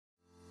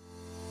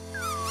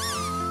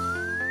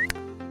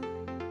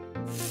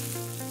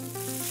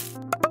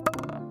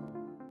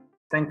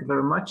Thank you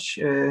very much.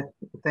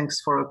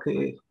 Thanks for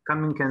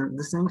coming and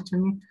listening to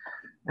me.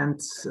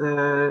 And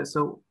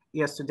so,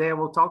 yes, today I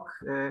will talk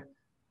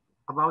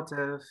about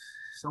a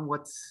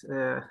somewhat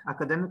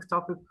academic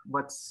topic,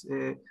 but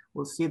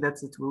we'll see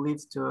that it will lead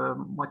to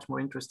much more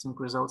interesting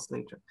results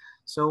later.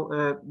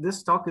 So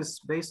this talk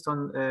is based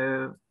on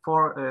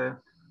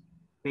 4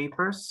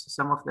 papers.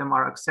 Some of them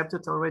are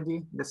accepted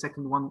already. The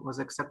second one was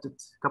accepted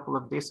a couple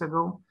of days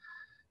ago.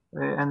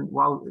 And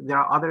while there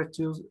are other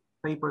 2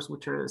 papers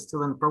which are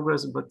still in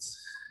progress, but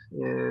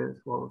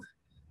well,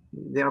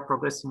 they are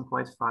progressing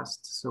quite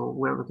fast. So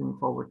we're looking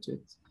forward to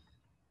it.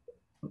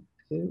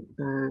 Okay.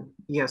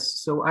 Yes,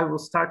 so I will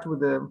start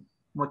with the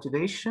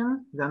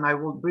motivation. Then I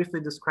will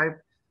briefly describe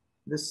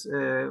this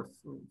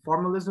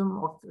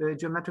formalism of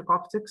geometric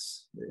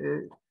optics.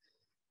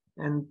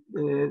 And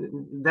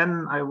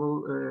then I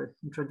will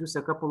introduce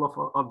a couple of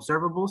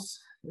observables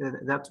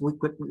that we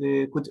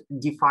could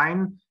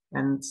define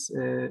and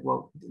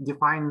well,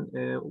 define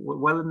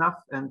well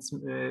enough and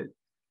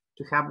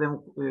to have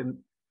them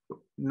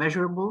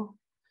measurable.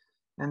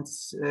 And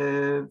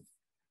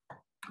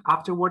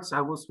afterwards,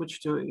 I will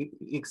switch to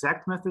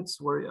exact methods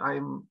where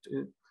I'm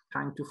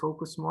trying to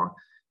focus more.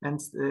 And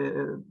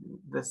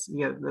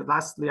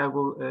lastly, I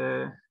will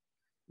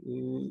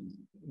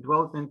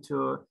delve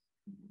into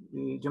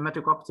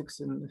geometric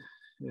optics in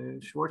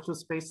Schwarzschild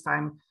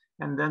space-time,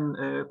 and then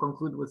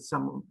conclude with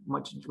some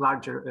much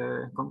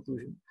larger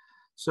conclusion.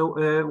 So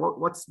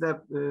what's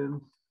the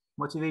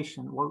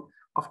motivation? Well,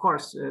 of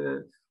course,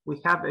 we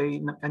have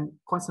a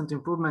constant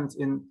improvement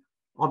in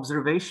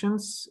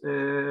observations.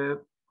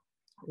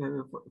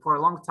 For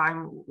a long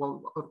time,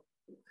 well,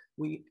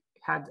 we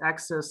had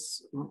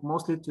access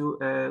mostly to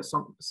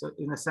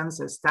in a sense,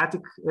 a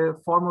static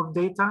form of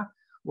data.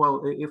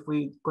 Well, if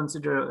we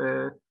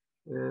consider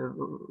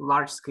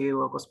large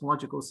scale or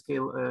cosmological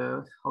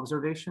scale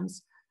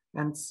observations,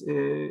 and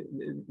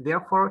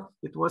therefore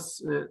it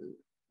was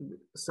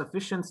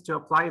sufficient to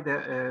apply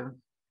the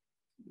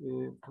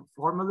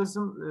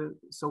formalism,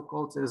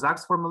 so-called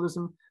Sachs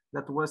formalism,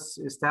 that was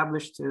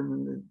established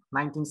in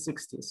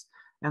 1960s.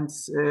 And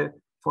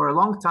for a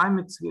long time,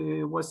 it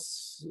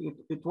was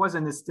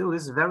and it still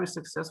is very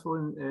successful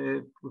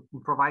in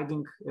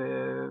providing,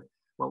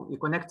 well,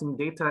 connecting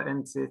data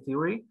and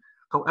theory.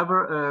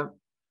 However,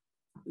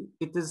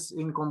 it is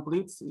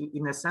incomplete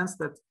in a sense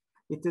that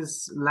it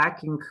is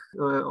lacking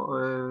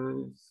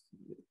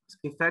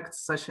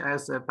effects such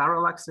as a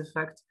parallax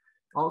effect.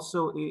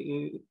 Also,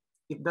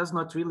 it does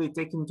not really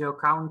take into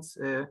account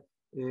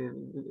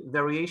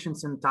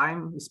variations in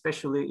time,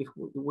 especially if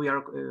we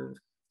are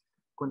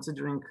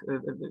considering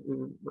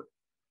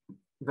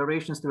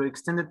variations through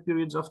extended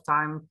periods of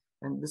time,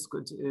 and this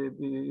could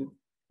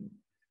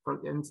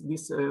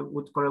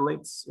would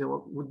correlate,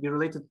 would be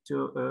related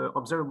to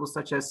observables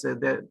such as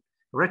the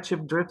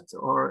redshift drift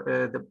or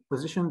the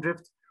position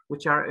drift,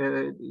 which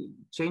are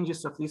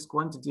changes of these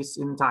quantities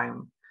in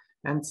time.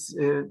 And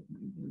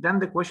then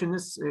the question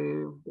is,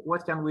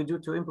 what can we do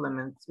to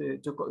implement,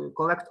 to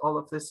collect all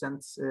of this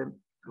and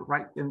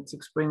write and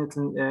explain it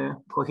in a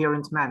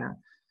coherent manner?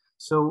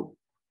 So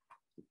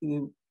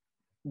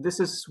this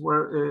is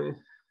where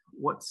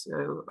what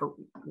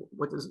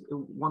is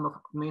one of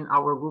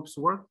our group's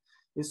work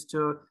is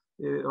to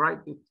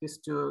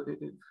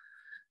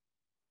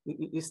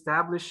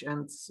establish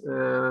and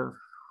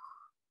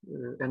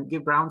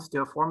give ground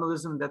to a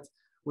formalism that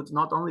would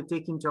not only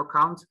take into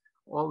account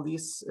all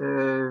these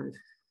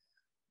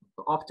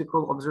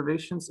optical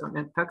observations and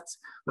effects,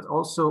 but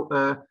also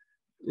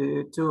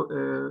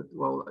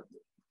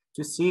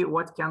to see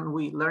what can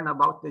we learn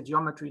about the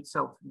geometry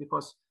itself,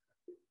 because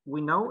we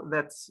know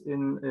that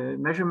in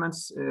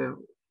measurements,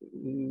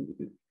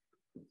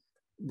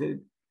 the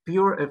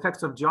pure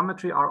effects of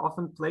geometry are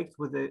often plagued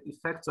with the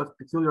effects of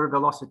peculiar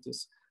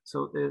velocities.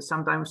 So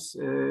sometimes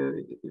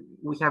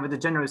we have a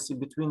degeneracy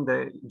between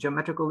the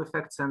geometrical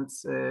effects and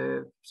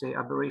say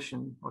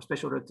aberration or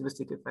special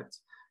relativistic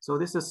effects. So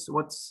this is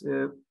what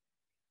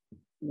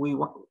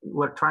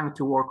we're trying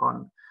to work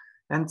on.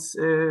 And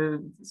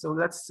so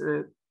let's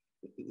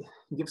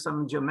give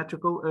some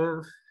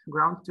geometrical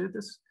ground to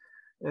this.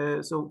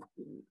 So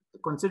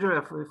consider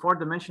a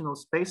 4-dimensional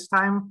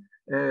space-time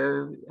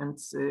and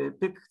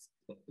pick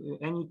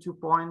any 2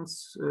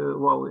 points,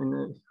 well, in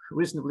a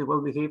reasonably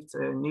well-behaved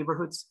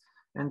neighborhoods,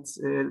 and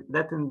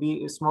let them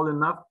be small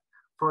enough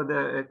for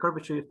the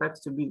curvature effects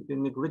to be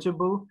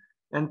negligible.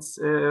 And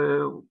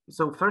so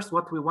first,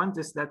 what we want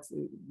is that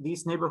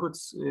these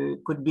neighborhoods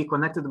could be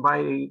connected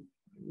by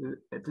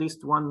at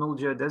least one null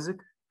geodesic.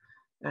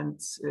 And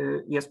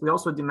yes, we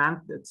also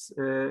demand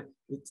that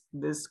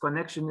this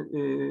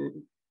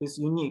connection is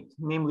unique,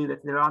 namely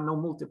that there are no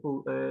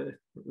multiple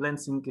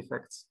lensing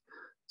effects.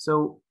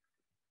 So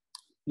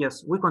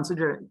yes, we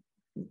consider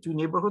 2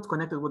 neighborhoods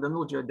connected with a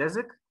null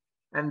geodesic,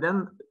 and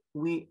then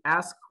we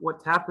ask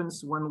what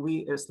happens when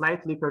we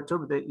slightly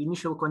perturb the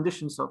initial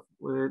conditions of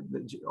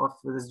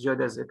this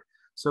geodesic.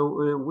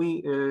 So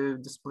we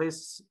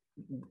displace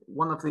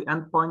one of the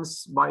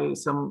endpoints by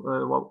some,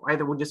 well,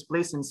 either we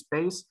displace in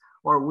space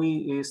or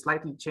we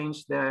slightly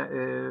change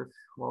the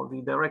well,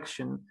 the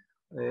direction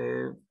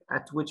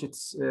at which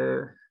it's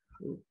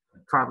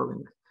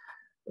traveling.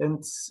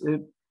 And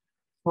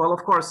well,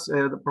 of course,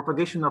 the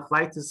propagation of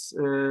light is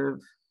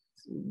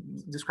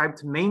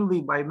described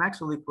mainly by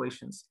Maxwell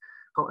equations.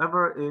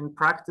 However, in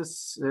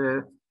practice,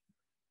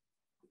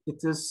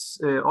 it is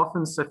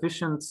often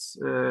sufficient,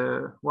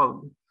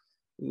 well,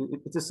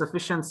 it is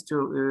sufficient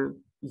to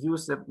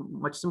use a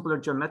much simpler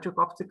geometric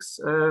optics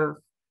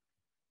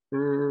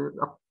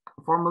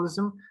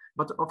formalism,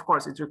 but of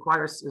course it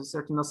requires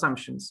certain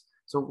assumptions.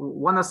 So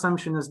one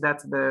assumption is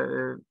that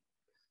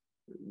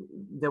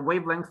the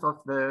wavelength of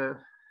the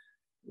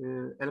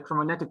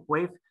electromagnetic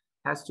wave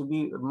has to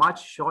be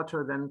much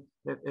shorter than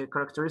the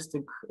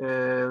characteristic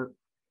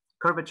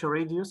curvature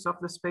radius of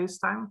the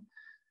space-time.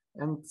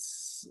 And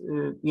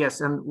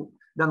yes, and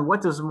then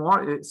what is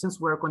more, since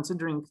we're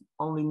considering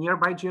only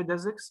nearby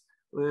geodesics,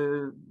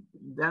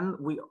 then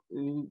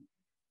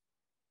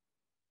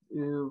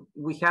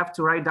we have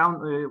to write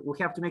down, we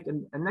have to make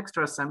an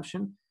extra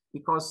assumption,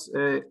 because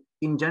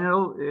in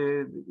general,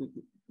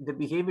 the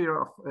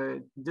behavior of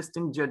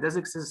distinct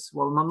geodesics is,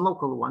 well,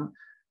 non-local one.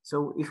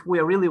 So if we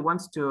really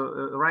want to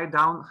write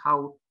down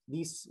how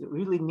these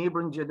really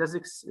neighboring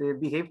geodesics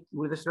behave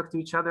with respect to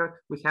each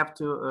other, we have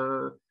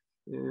to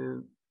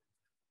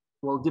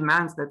well,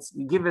 demand that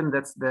given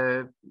that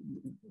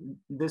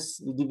this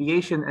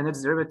deviation and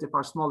its derivative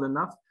are small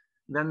enough,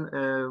 then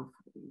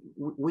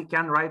we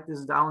can write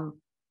this down.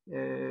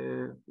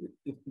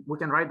 We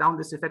can write down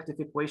this effective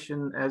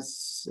equation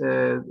as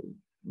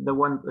the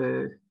one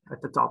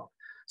at the top.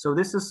 So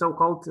this is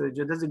so-called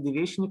geodesic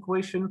deviation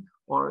equation,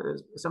 or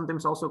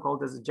sometimes also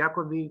called as a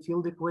Jacobi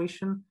field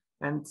equation.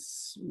 And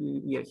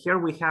yeah, here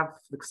we have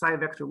the psi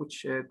vector,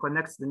 which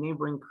connects the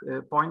neighboring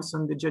points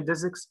on the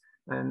geodesics,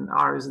 and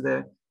R is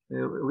the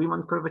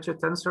Riemann curvature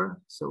tensor.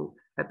 So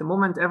at the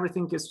moment,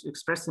 everything is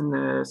expressed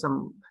in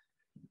some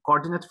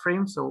coordinate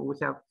frame. So we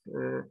have,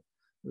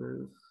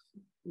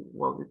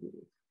 well,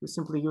 we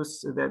simply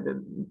use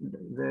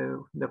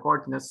the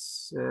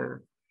coordinates,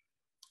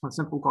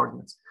 simple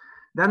coordinates.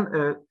 Then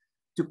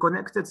to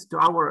connect it to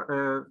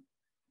our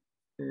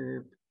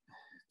to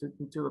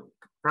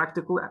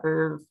practical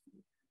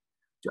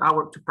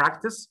to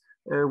practice,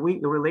 we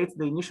relate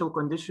the initial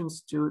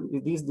conditions to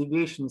these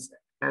deviations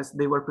as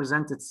they were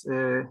presented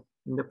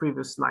in the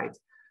previous slide.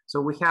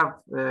 So we have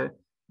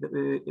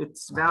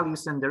its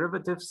values and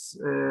derivatives,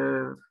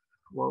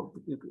 well,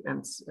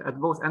 and at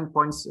both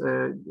endpoints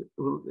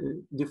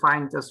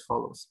defined as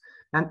follows.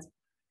 And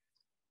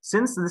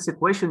since this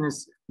equation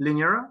is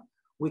linear,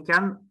 we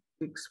can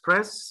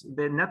express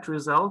the net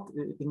result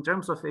in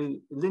terms of a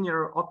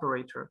linear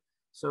operator.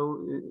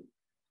 So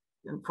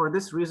and for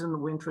this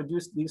reason, we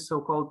introduced these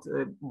so-called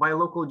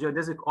bilocal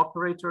geodesic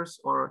operators,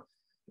 or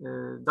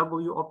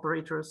W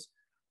operators,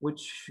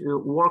 which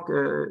work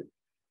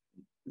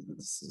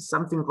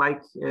something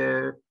like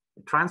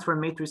transfer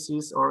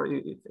matrices, or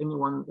if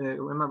anyone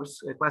remembers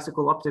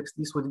classical optics,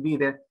 these would be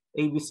the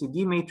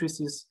ABCD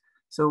matrices.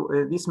 So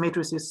these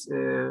matrices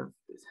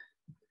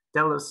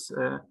tell us,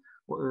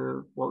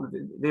 well,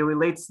 they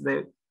relate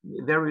the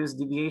various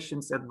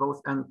deviations at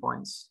both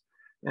endpoints.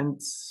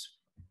 And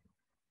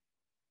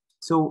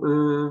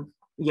so,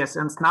 yes,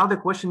 and now the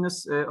question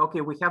is,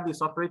 okay, we have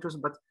these operators,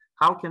 but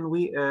how can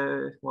we,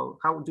 well,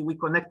 how do we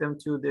connect them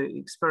to the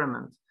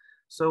experiment?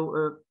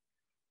 So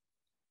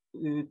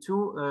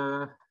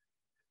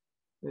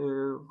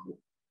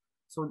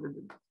so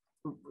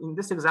in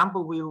this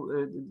example,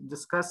 we'll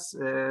discuss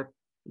the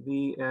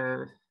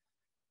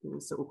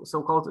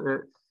so-called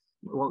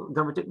well,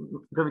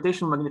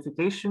 gravitational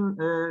magnification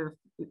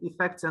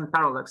effects and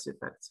parallax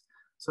effects.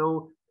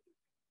 So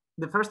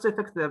the first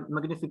effect, the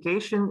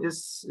magnification,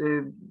 is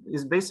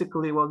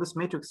basically, well, this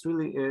matrix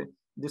really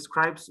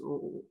describes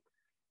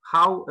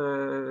how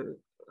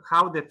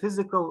the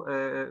physical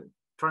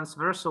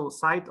transversal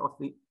side of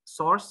the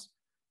source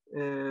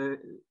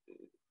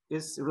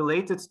is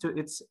related to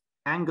its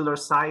angular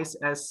size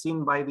as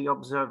seen by the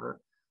observer.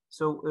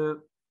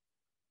 So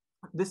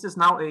this is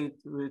now a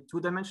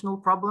two-dimensional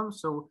problem.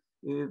 So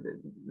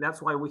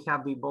that's why we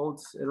have the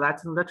bold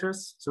Latin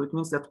letters. So it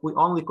means that we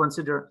only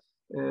consider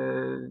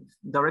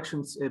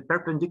directions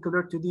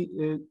perpendicular to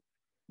the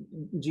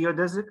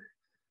geodesic,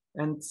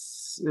 and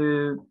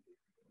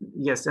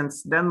yes, and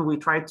then we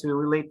try to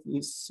relate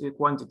these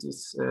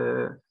quantities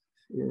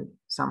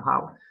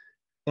somehow.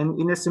 And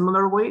in a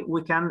similar way,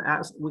 we can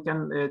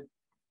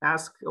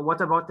ask what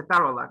about the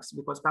parallax,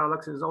 because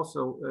parallax is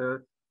also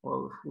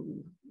well,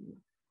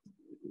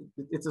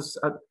 it is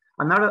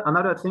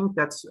another thing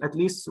that at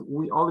least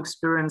we all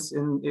experience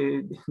in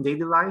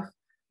daily life.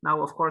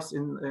 Now, of course,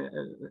 in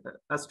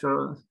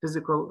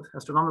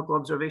astronomical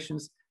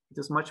observations, it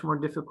is much more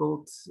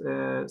difficult.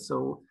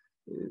 So,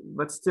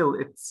 but still,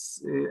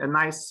 it's a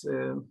nice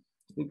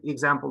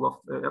example of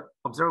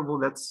observable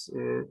that's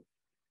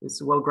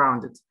is well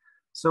grounded.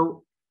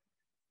 So,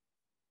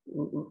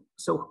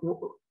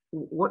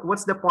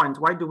 what's the point?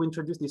 Why do we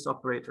introduce these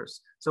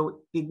operators?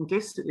 So, in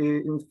case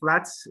in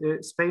flat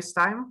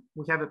space-time,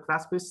 we have a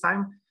flat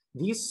space-time.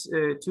 these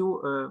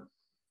two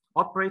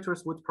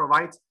operators would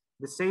provide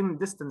the same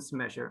distance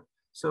measure.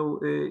 So,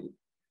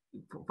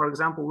 for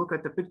example, look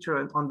at the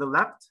picture on the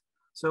left.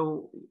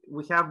 So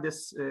we have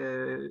this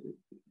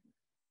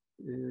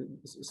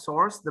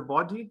source, the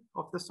body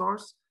of the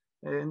source,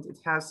 and it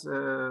has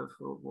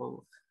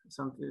well,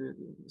 some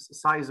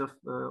size of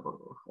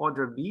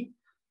order b,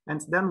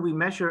 and then we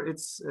measure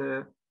its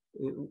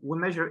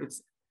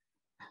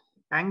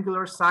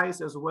angular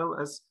size, as well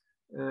as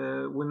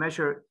we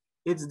measure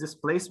its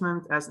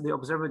displacement as the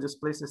observer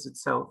displaces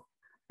itself.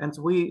 And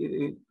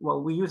we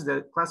use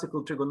the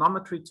classical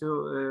trigonometry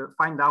to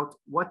find out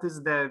what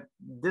is the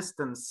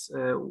distance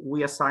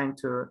we assign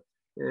to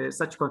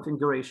such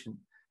configuration.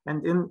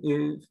 And in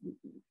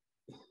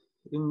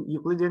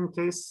Euclidean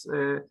case,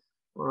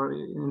 or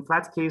in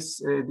flat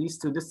case, these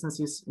two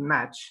distances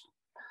match.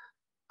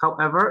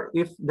 However,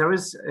 if there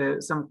is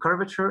some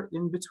curvature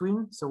in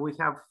between, so we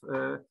have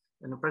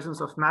in the presence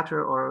of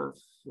matter or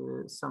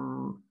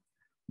some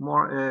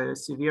more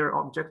severe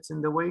objects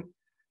in the way,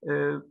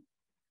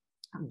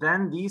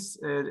 then these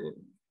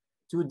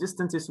two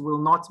distances will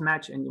not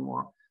match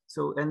anymore.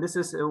 So, and this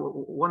is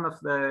one of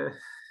the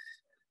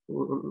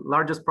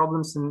largest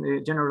problems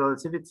in general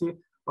relativity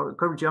or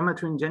curved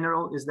geometry in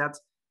general, is that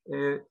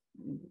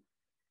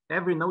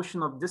every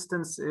notion of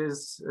distance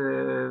is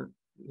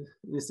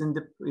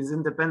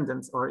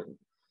independent, or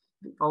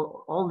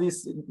all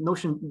these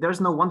notions,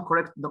 there's no one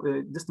correct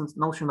distance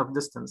notion of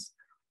distance.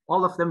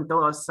 All of them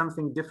tell us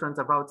something different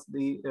about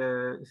the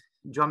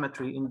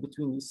geometry in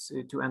between these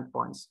two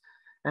endpoints.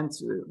 And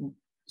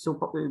so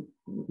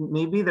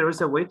maybe there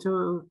is a way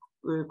to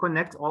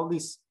connect all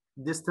these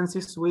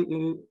distances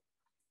we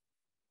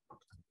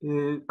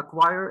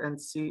acquire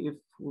and see if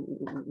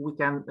we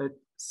can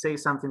say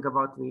something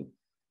about the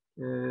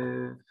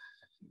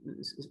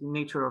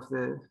nature of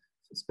the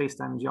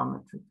space-time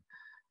geometry.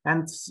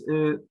 And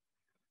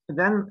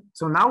then,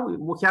 so now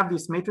we have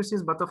these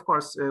matrices, but of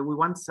course we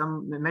want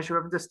some measure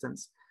of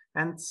distance.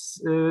 And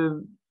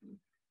so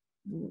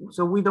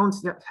we don't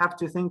have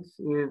to think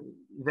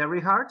very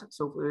hard.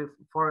 So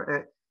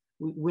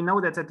we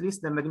know that at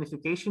least the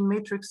magnification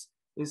matrix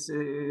is,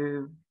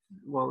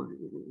 well,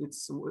 it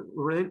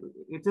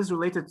is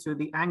related to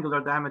the angular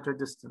diameter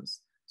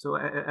distance. So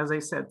as I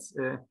said,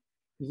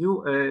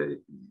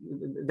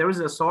 there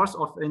is a source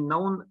of a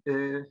known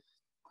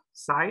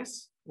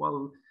size.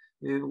 Well,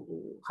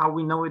 how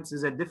we know it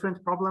is a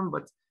different problem,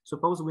 but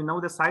suppose we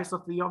know the size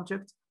of the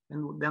object,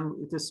 and then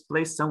it is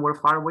placed somewhere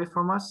far away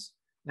from us,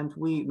 and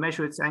we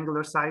measure its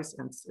angular size,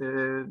 and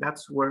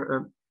that's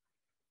where,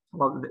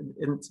 well,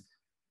 and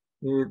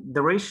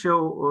the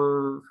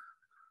ratio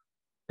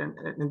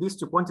and these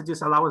two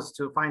quantities allow us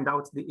to find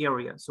out the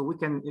area, so we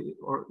can,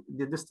 or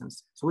the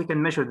distance, so we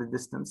can measure the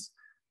distance.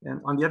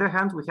 And on the other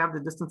hand, we have the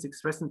distance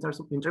expressed in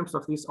terms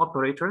of these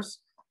operators,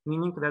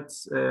 meaning that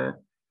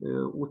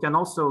we can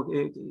also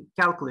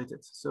calculate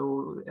it.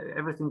 So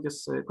everything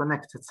is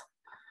connected.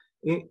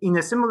 In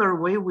a similar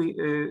way, we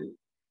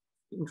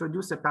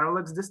introduce a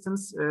parallax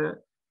distance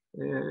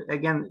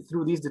again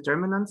through these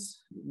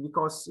determinants,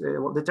 because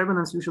well,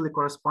 determinants usually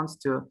corresponds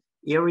to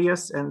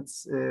areas, and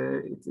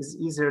it is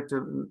easier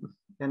to,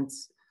 and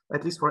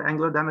at least for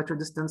angular diameter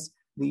distance,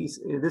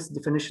 this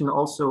definition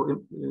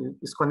also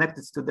is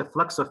connected to the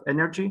flux of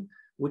energy,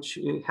 which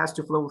has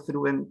to flow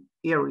through an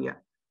area,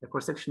 a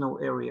cross-sectional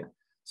area.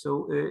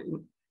 So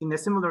in a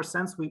similar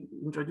sense, we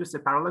introduce a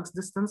parallax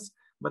distance,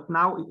 but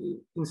now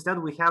instead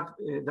we have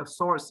the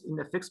source in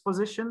a fixed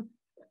position,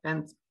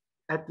 and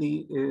at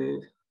the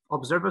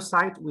observer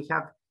side, we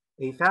have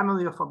a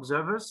family of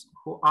observers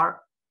who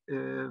are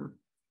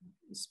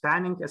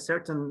spanning a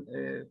certain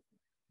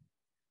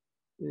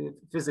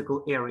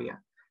physical area.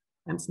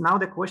 And now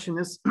the question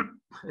is,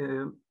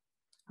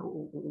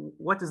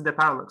 what is the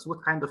parallax?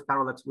 What kind of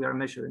parallax we are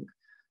measuring?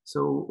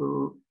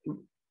 So,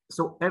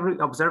 so every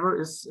observer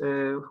is,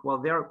 well,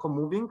 they are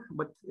co-moving,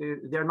 but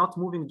they are not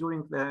moving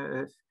during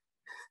the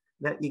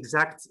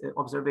exact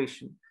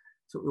observation.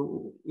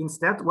 So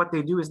instead, what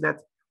they do is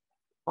that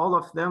all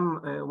of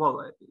them,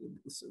 well,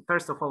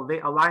 first of all,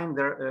 they align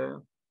their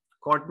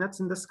coordinates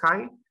in the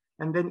sky,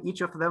 and then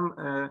each of them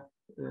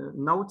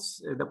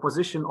notes the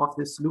position of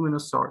this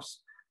luminous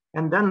source.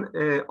 And then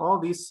all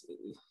these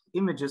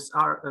images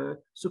are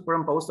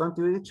superimposed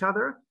onto each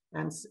other,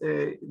 and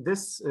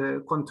this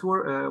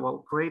contour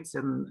well, creates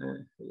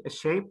a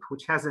shape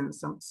which has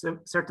some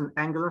certain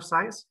angular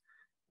size.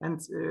 And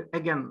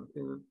again,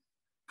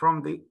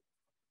 from the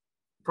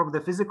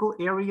physical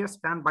area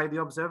spanned by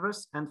the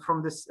observers, and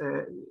from this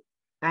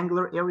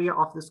angular area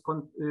of this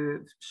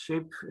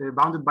shape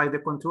bounded by the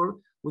contour,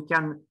 we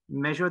can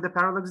measure the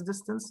parallax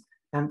distance.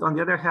 And on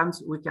the other hand,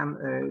 we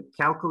can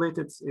calculate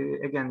it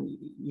again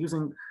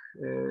using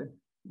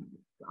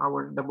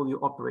our W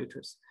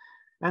operators.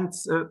 And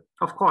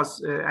of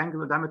course,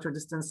 angular diameter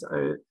distance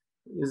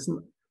is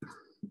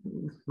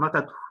not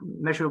that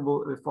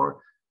measurable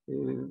for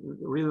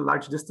really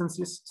large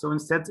distances. So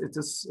instead, it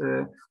is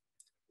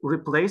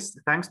replaced,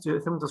 thanks to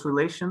Thomson's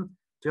relation,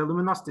 to a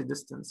luminosity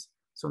distance.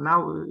 So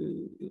now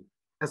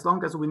as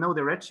long as we know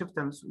the redshift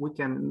and we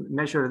can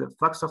measure the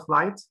flux of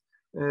light,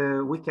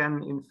 we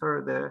can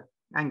infer the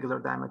angular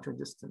diameter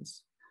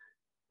distance.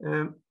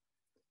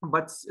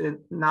 But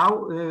now,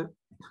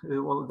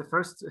 well, the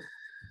first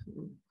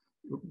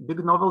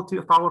big novelty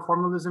of our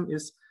formalism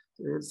is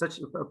such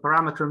a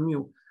parameter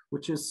mu,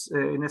 which is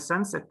in a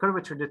sense a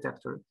curvature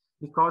detector,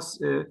 because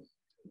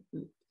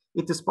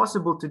it is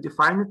possible to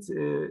define it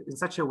in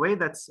such a way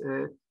that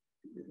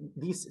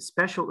these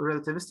special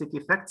relativistic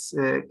effects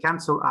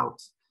cancel out,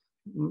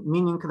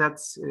 meaning that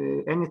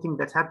anything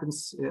that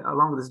happens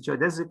along this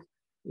geodesic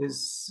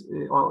is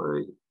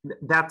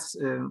that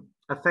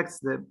affects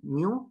the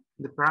mu,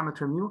 the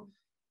parameter mu,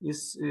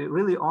 is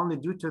really only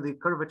due to the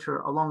curvature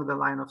along the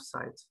line of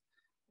sight.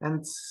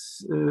 And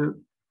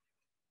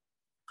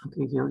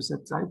okay, here is a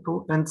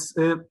typo. And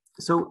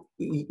so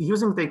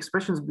using the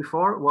expressions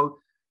before, well,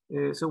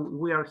 so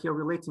we are here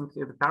relating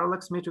the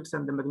parallax matrix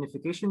and the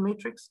magnification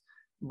matrix,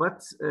 but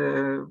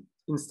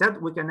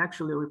instead we can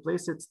actually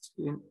replace it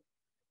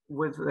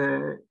with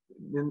the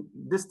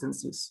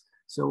distances.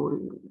 So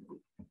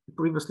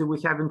previously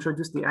we have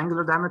introduced the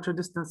angular diameter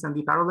distance and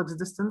the parallax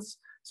distance.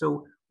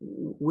 So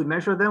we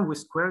measure them, we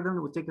square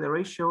them, we take the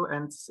ratio,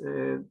 and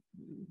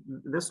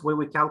this way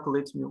we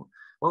calculate mu.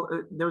 Well,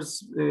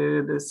 there's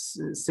this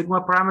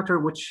sigma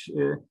parameter, which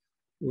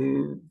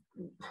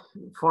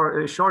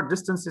for short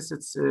distances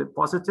it's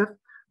positive,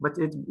 but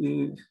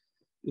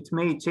it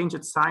may change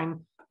its sign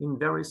in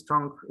very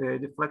strong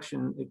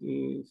deflection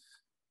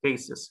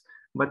cases.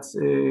 But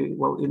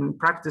well, in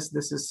practice,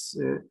 this is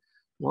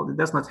well, it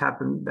does not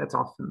happen that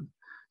often.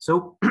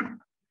 So,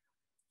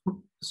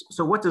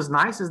 so what is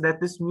nice is that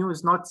this mu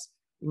is not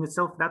in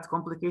itself that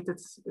complicated.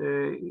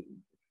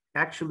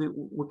 Actually,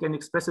 we can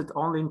express it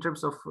only in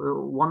terms of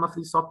one of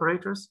these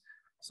operators.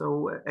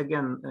 So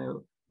again,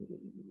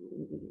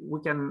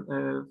 we can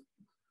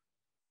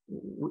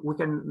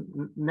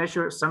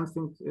measure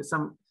something,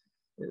 some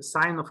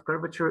sign of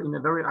curvature in a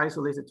very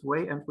isolated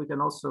way, and we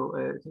can also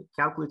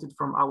calculate it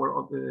from our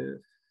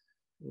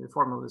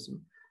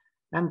formalism.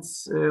 And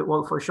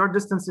well, for short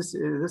distances,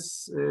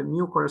 this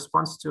mu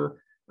corresponds to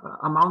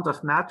amount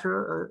of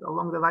matter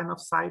along the line of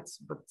sight,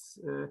 but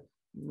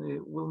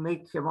we'll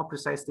make more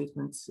precise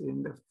statements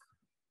in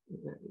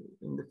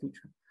the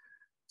future.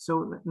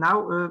 So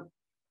now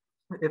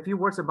a few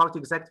words about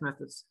exact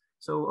methods.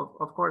 So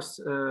of course,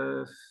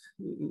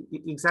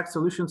 exact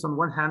solutions on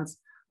one hand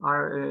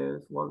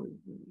are, well,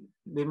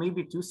 they may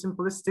be too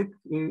simplistic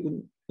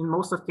in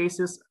most of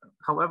cases.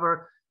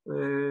 However,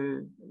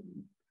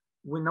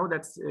 we know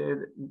that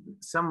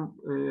some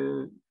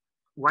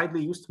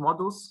widely used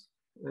models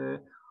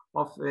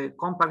of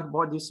compact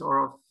bodies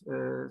or of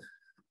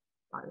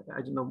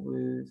I don't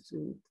know,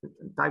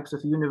 types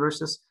of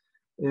universes,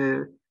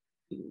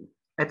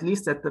 at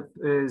least at the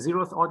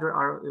 0th order,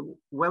 are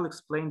well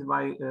explained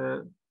by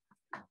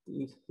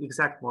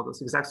exact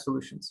models, exact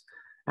solutions.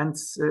 And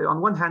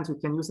on one hand, you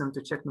can use them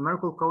to check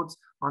numerical codes.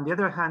 On the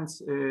other hand,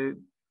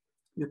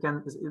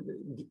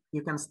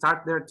 you can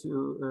start there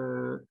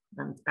to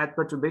and add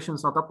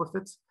perturbations on top of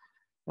it.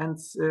 And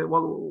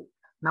well,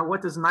 now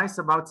what is nice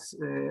about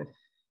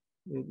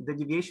the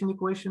deviation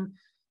equation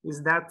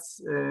is that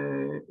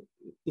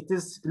it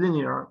is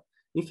linear.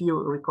 If you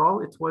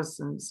recall, it was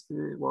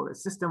well, a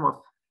system of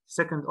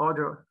second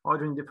order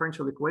ordering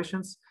differential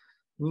equations,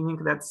 meaning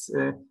that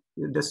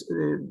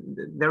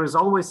there is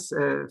always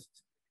a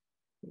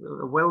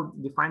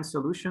well-defined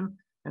solution.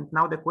 And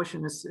now the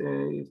question is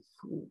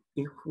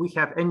if we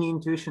have any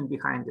intuition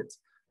behind it.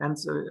 And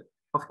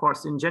of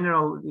course, in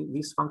general,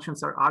 these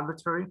functions are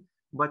arbitrary,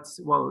 but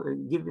well,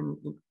 given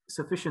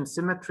sufficient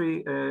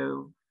symmetry,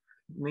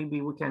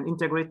 maybe we can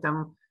integrate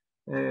them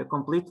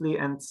completely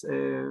and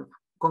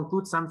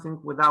conclude something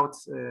without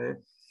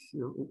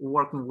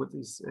working with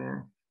these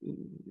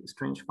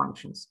strange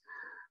functions.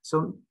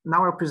 So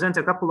now I'll present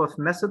a couple of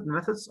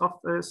methods of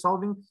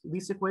solving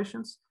these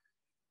equations.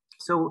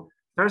 So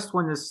first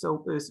one is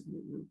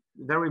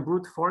very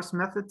brute force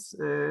methods,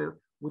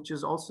 which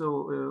is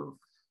also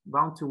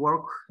bound to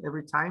work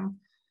every time.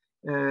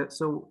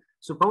 So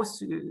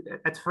suppose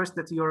at first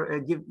that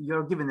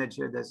you're given a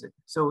geodesic.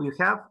 So you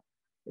have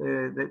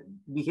the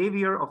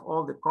behavior of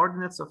all the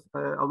coordinates of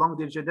along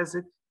the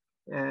geodesic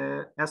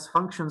as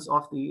functions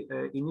of the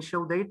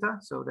initial data,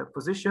 so the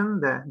position,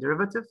 the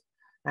derivative,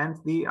 and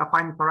the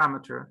affine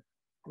parameter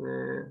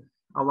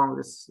along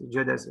this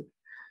geodesic.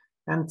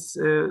 And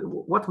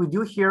what we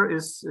do here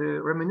is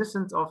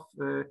reminiscent of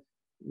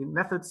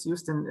methods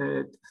used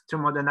in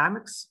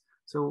thermodynamics.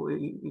 So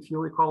if you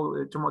recall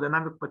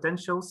thermodynamic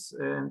potentials,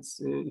 and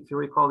if you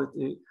recall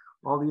it,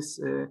 all these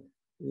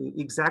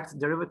exact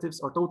derivatives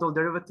or total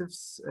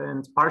derivatives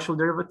and partial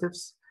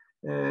derivatives,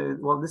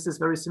 well, this is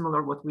very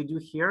similar what we do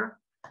here.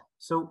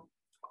 So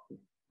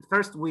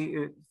first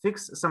we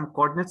fix some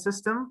coordinate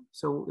system.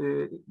 So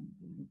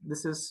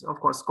this is of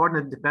course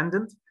coordinate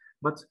dependent,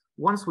 but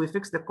once we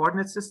fix the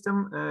coordinate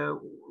system,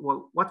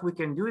 well, what we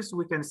can do is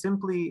we can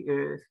simply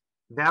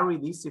vary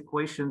these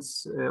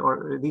equations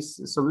or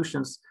these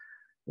solutions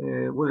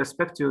with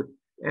respect to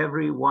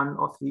every one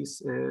of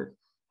these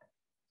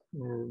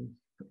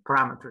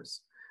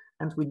parameters.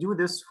 And we do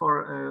this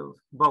for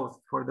both,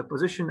 for the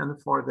position and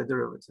for the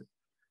derivative.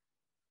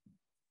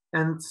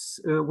 And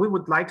we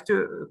would like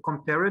to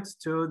compare it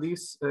to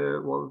these,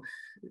 well,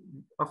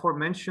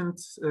 aforementioned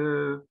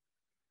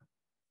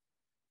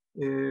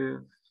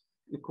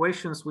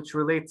equations which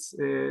relate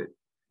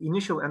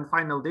initial and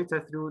final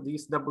data through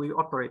these W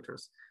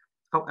operators.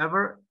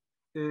 However,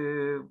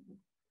 we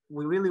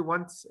really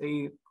want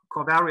a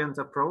covariant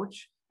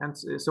approach. And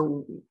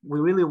so we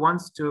really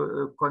want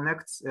to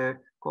connect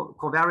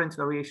covariant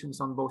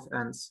variations on both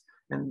ends.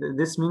 And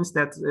this means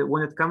that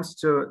when it comes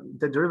to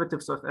the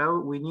derivatives of L,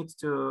 we need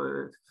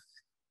to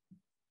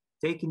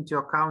take into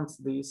account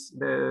these,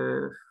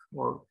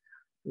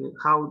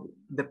 how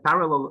the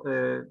parallel,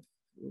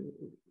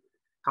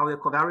 how the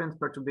covariant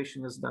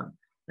perturbation is done.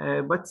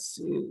 But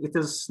it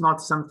is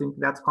not something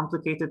that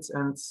complicated,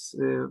 and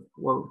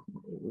well,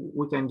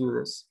 we can do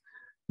this.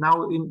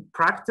 Now in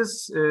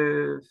practice,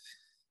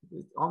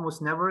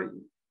 almost never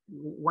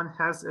one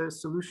has a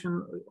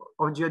solution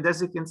of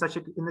geodesic in such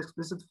an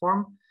explicit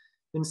form.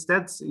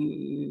 Instead,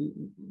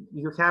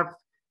 you have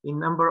a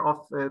number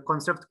of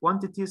conserved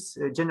quantities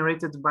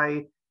generated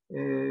by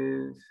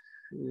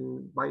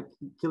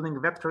killing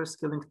vectors,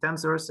 killing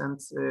tensors, and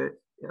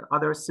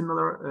other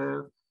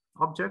similar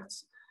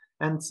objects.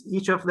 And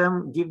each of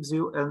them gives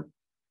you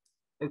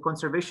a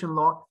conservation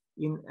law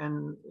in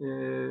an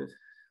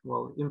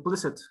well,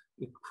 implicit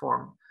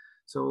form.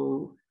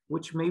 So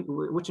which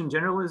in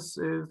general is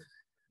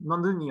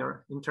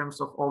nonlinear in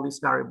terms of all these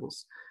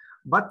variables.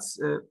 But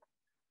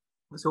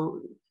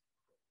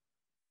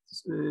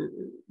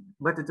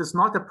but it is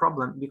not a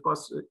problem,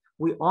 because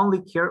we only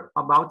care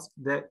about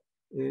the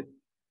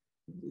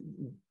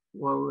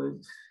well,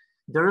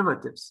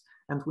 derivatives.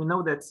 And we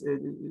know that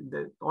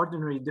the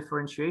ordinary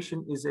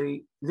differentiation is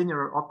a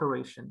linear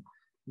operation.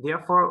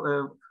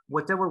 Therefore,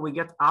 whatever we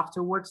get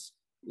afterwards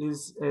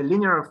is a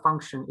linear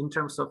function in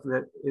terms of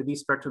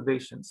these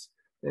perturbations.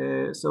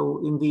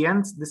 So in the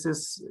end, this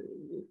is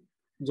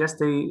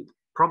just a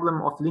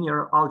problem of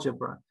linear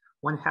algebra.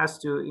 One has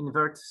to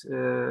invert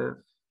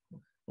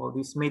well,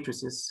 these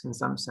matrices in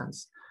some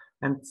sense.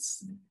 And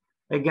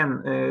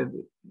again,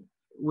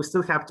 we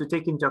still have to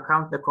take into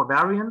account the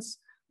covariance,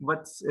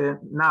 but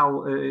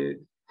now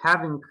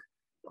having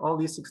all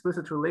these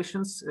explicit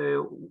relations,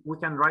 we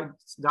can write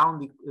down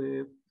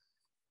the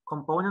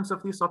components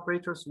of these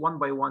operators one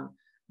by one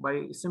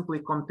by simply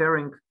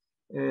comparing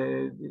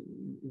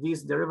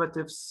these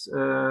derivatives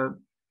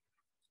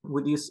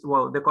with these,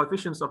 well, the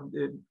coefficients of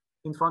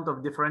in front of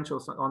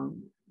differentials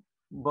on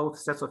both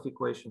sets of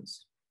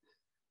equations.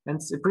 And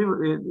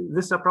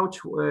this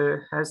approach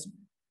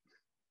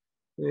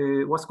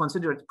was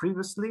considered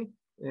previously.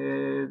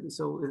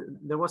 So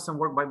there was some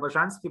work by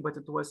Bajansky, but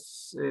it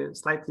was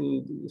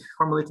slightly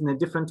formulated in a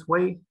different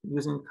way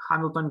using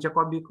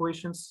Hamilton-Jacobi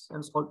equations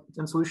and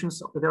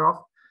solutions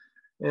thereof.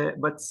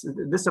 But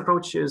this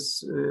approach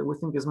is, we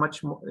think, is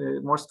much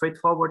more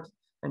straightforward,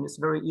 and it's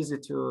very easy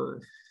to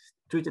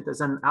treat it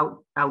as an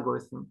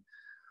algorithm.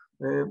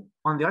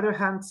 On the other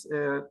hand,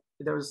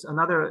 there's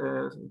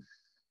another,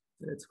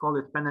 let's call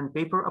it pen and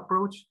paper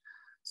approach.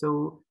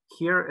 So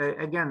here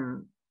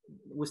again,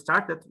 we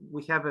start that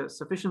we have a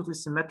sufficiently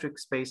symmetric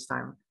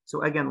spacetime.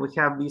 So again, we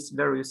have these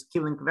various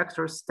killing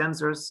vectors,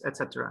 tensors,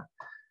 etc.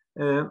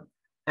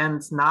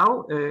 And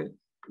now,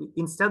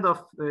 instead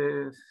of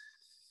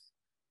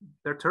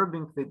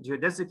perturbing the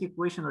geodesic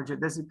equation or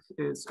geodesic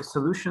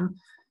solution,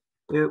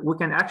 we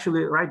can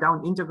actually write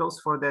down integrals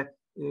for the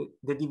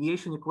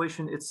deviation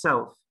equation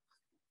itself.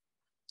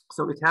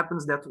 So it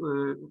happens that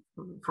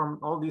from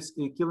all these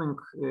killing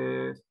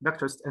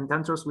vectors and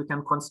tensors, we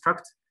can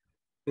construct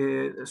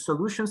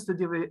solutions to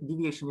the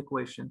deviation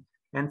equation.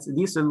 And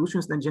these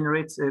solutions then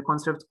generate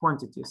conserved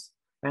quantities.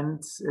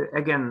 And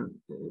again,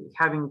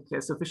 having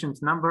a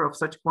sufficient number of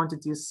such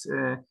quantities,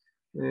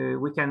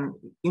 we can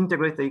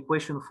integrate the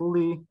equation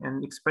fully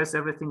and express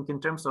everything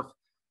in terms of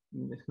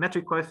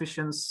metric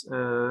coefficients,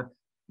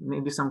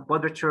 maybe some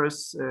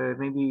quadratures,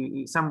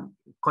 maybe some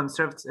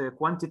conserved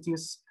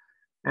quantities.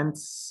 And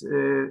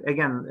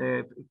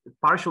again,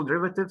 partial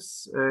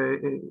derivatives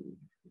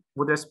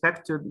with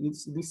respect to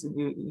these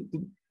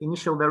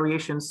initial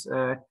variations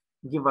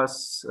give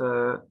us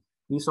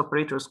these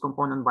operators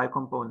component by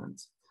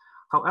component.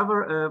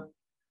 However,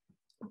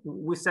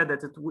 we said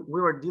that we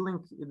were dealing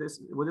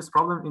with this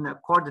problem in a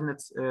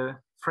coordinate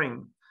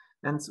frame.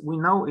 And we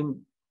know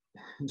in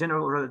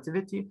general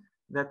relativity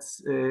that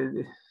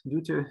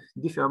due to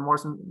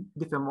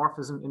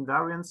diffeomorphism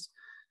invariance,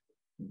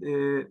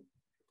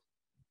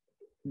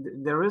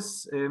 there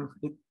is,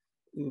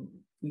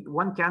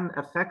 one can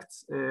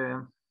affect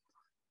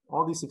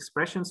all these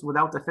expressions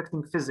without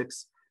affecting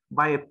physics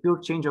by a pure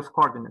change of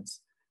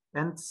coordinates.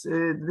 And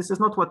this is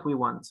not what we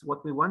want.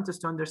 What we want is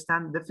to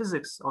understand the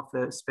physics of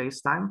the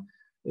space-time.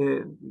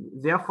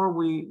 Therefore,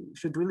 we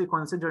should really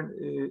consider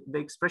the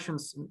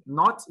expressions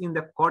not in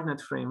the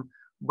coordinate frame,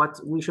 but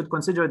we should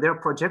consider their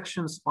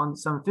projections on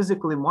some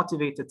physically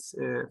motivated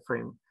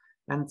frame.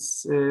 And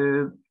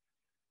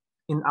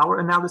in our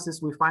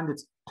analysis, we find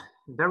it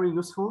very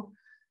useful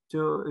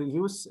to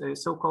use a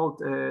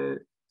so-called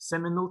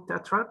seminal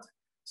tetrad.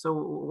 So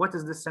what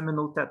is the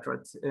seminal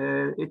tetrad?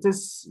 It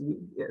is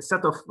a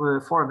set of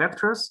 4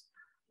 vectors.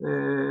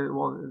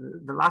 Well,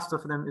 the last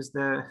of them is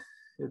the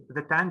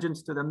tangent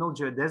to the null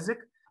geodesic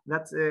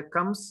that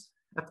comes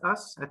at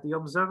us, at the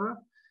observer.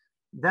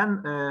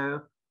 Then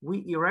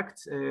we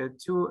erect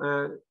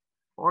 2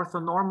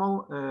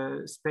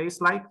 orthonormal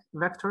space-like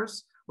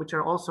vectors, which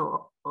are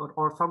also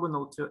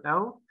orthogonal to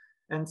L.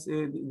 And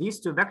these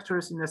 2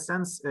 vectors, in a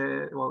sense,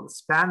 well,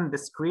 span the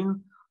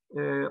screen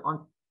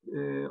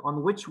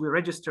on which we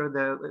register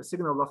the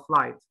signal of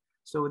light.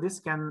 So this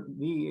can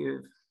be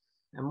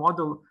a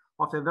model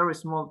of a very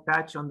small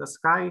patch on the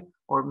sky,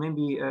 or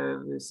maybe a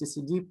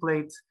CCD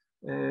plate.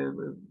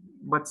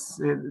 But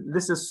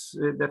this is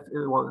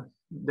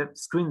the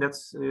screen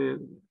that's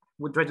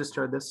would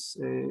register this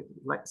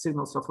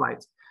signals of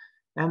light.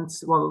 And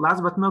well,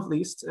 last but not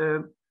least,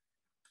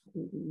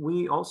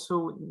 we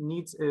also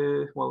need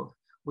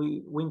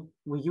we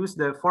use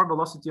the 4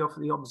 velocity of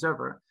the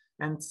observer.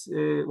 And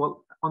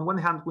well, on one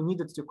hand, we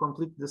needed to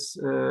complete this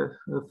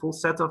full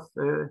set of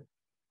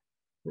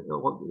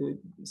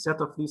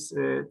these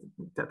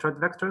tetrad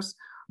vectors.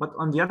 But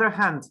on the other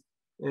hand,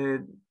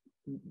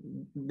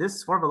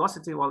 this 4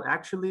 velocity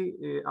actually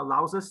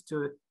allows us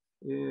to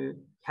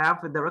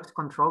have a direct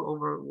control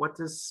over what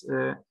is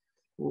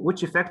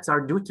which effects are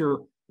due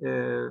to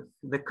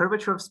the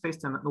curvature of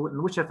spacetime,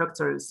 and which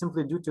effects are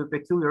simply due to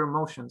peculiar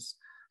motions.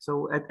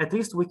 So at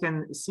least we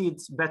can see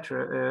it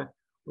better,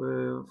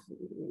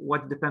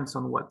 what depends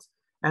on what.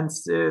 And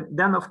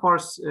then, of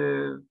course,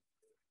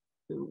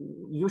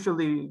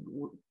 usually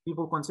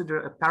people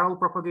consider a parallel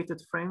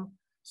propagated frame.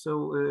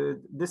 So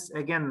this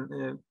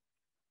again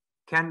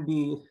can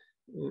be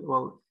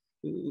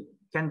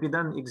can be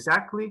done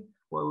exactly.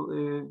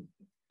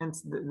 And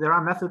there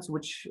are methods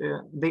which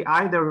they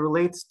either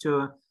relate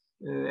to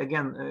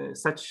again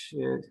such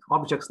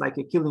objects like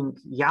a Killing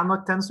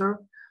Janot tensor,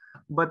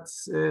 but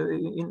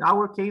in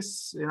our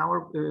case, in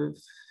our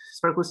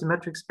spherically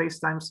symmetric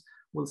spacetimes,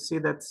 we'll see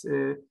that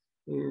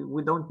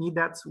we don't need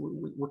that.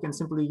 We can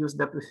simply use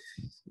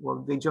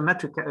the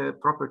geometric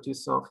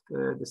properties of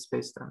the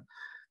spacetime.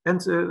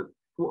 And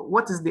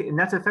what is the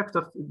net effect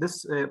of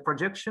this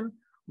projection?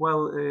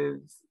 Well,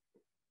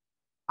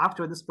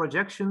 after this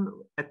projection,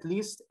 at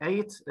least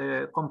 8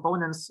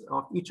 components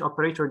of each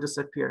operator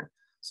disappear.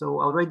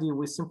 So already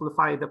we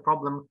simplify the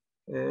problem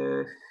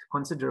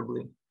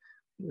considerably.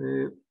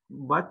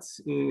 But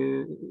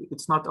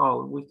it's not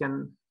all. We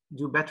can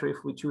do better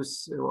if we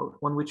choose,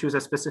 when we choose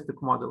a specific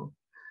model.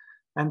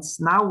 And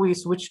now we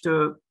switch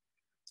to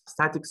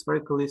static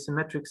spherically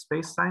symmetric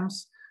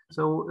spacetimes.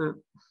 So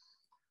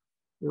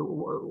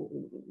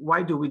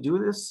why do we do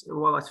this?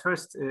 Well, at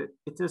first,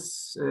 it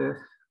is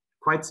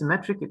quite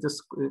symmetric. It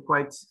is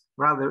quite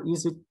rather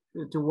easy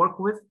to work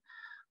with.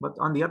 But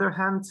on the other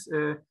hand,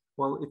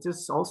 well, it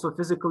is also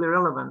physically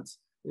relevant.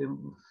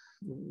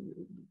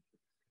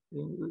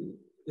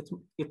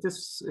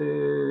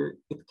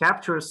 It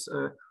captures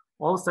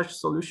all such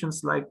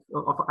solutions like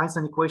of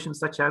Einstein equations,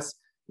 such as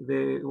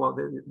the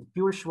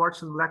pure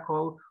Schwarzschild black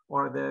hole,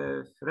 or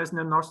the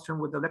Resner-Nordstrom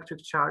with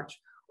electric charge,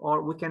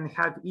 or we can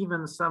have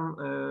even some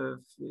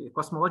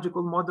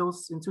cosmological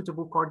models in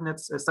suitable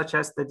coordinates, such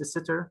as the de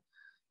Sitter,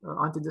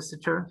 anti-de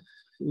Sitter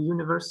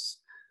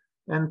universe,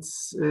 and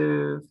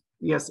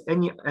yes,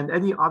 any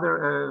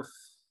other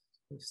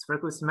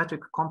spherically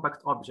symmetric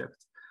compact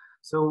object.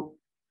 So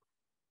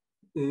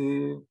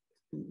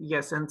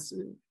yes, and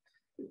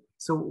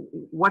so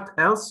what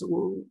else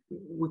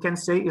we can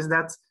say is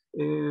that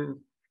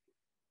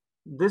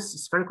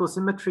this spherical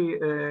symmetry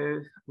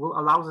will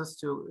allow us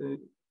to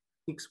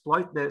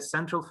exploit the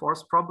central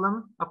force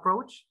problem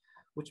approach,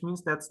 which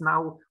means that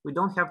now we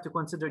don't have to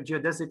consider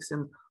geodesics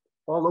in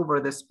all over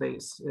the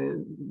space.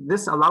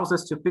 This allows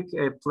us to pick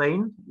a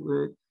plane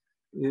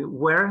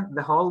where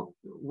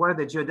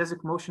the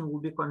geodesic motion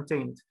will be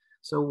contained.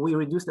 So we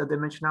reduce the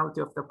dimensionality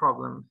of the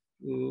problem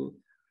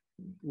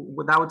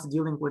without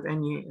dealing with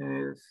any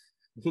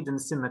hidden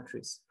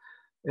symmetries.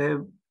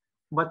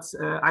 But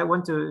I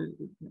want to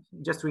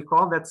just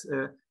recall that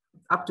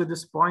up to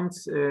this point,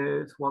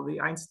 well, the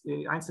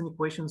Einstein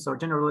equations or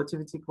general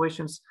relativity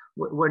equations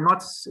were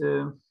not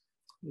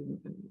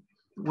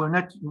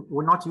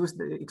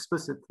used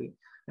explicitly.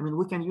 I mean,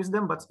 we can use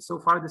them, but so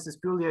far this is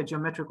purely a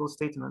geometrical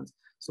statement.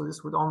 So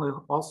this would only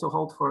also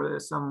hold for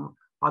some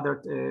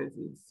other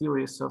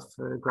theories of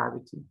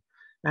gravity.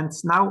 And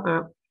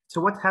now,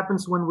 so what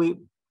happens when we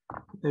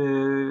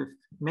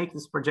make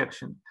this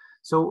projection?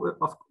 So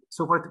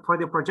for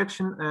the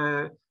projection,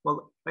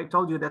 well, I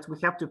told you that we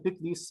have to pick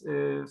these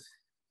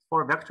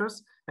 4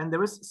 vectors, and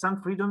there is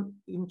some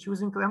freedom in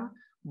choosing them,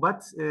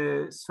 but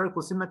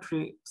spherical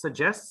symmetry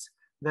suggests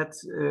that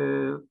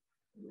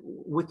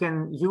we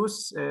can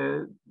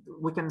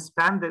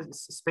span the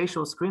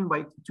spatial screen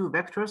by 2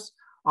 vectors,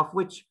 of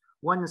which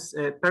one is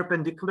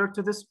perpendicular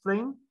to this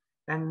plane,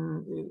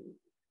 and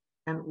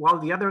while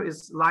the other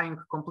is lying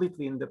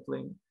completely in the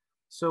plane.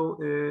 So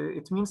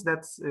it means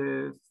that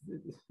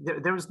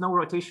there is no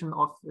rotation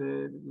of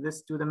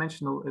this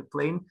two-dimensional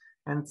plane,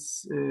 and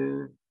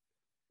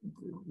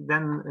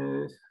then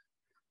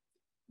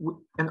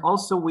and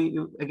also we,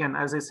 again,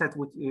 as I said,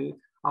 we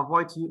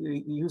avoid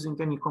using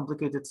any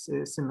complicated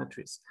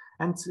symmetries.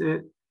 And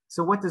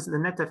so what is the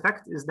net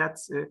effect is that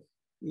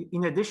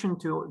in addition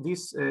to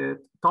these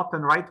top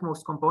and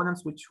rightmost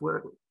components, which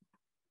were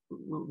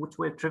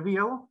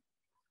trivial,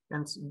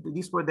 and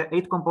these were the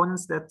 8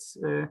 components that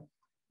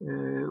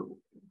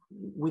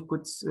we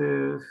could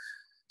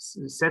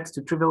set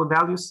to trivial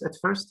values at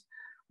first.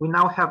 We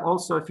now have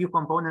also a few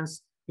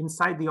components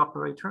inside the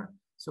operator.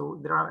 So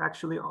there are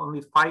actually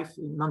only 5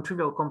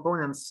 non-trivial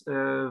components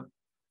per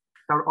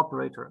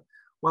operator.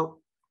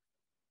 Well,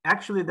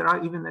 actually, there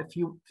are even a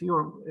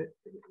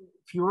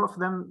fewer of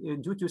them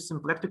due to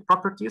symplectic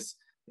properties.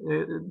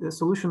 The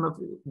solution of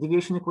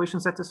deviation equation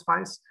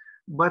satisfies,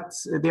 but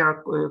they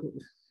are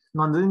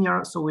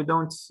nonlinear, so we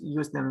don't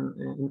use them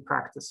in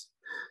practice.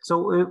 So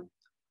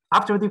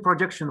after the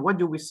projection, what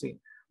do we see?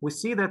 We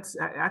see that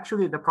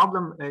actually the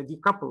problem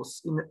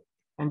decouples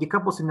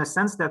in the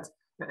sense that,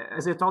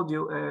 as I told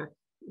you,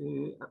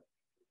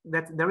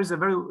 that there is a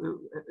very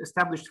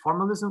established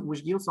formalism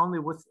which deals only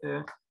with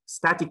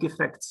static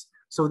effects.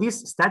 So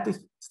these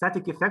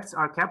static effects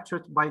are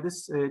captured by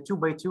this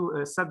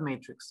 2x2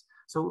 submatrix.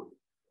 So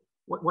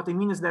what I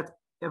mean is that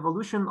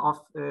evolution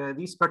of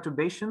these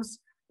perturbations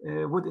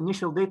with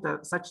initial data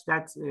such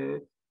that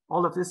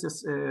all of this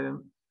is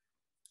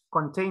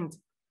contained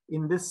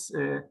in this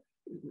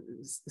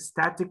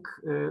static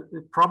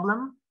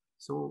problem.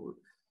 So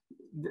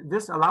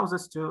this allows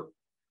us to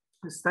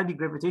study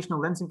gravitational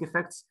lensing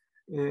effects,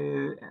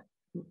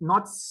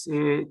 not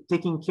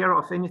taking care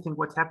of anything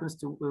what happens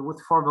to with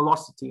for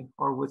velocity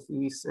or with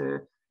these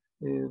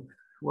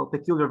well,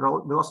 peculiar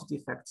velocity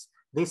effects.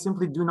 They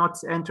simply do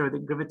not enter the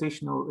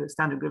gravitational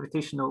standard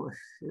gravitational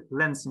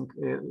lensing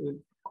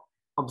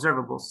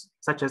observables,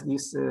 such as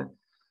these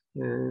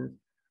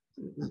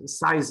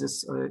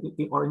sizes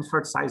or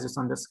inferred sizes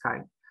on the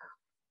sky.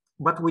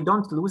 But we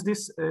don't lose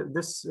these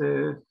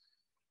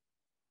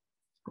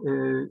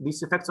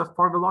effects of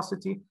for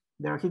velocity.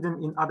 They're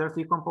hidden in other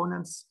 3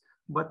 components,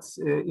 but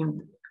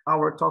in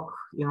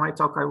my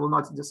talk, I will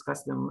not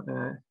discuss them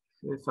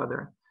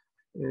further.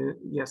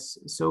 Yes,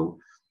 so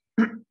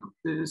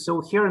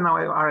so here now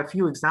are a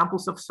few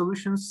examples of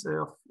solutions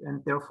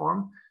and their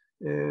form.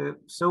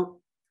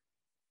 So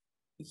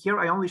here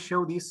I only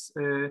show these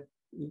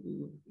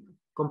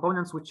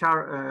components which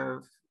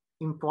are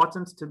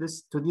important to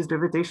these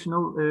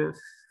gravitational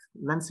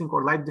lensing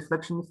or light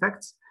deflection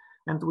effects,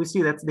 and we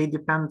see that they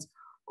depend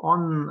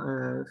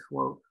on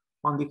well,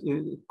 on the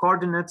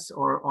coordinates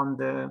or on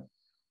the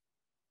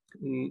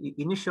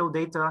initial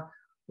data,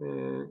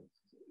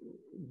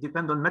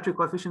 depend on metric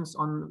coefficients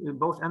on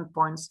both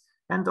endpoints,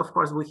 and of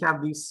course we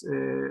have these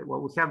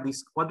well, we have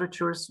these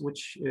quadratures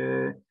which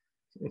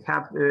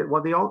have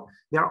well,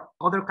 there are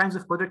other kinds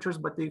of quadratures,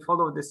 but they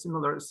follow the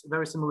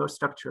very similar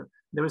structure.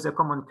 There is a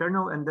common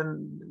kernel, and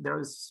then there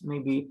is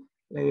maybe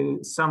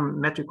some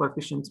metric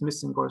coefficients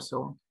missing or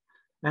so.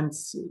 And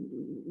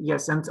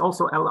yes, and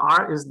also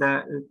LR is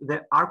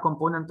the R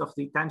component of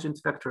the tangent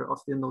vector of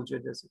the null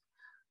geodesic.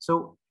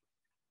 So,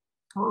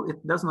 well,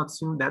 it does not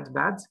seem that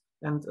bad.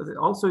 And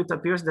also it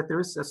appears that there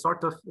is a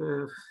sort of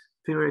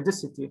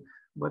periodicity,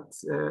 but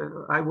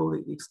I will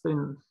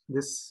explain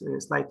this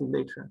slightly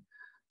later.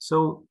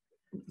 So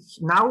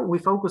now we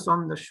focus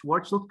on the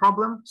Schwarzschild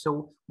problem.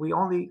 So we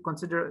only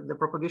consider the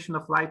propagation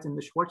of light in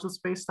the Schwarzschild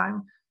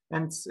spacetime.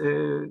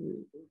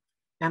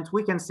 And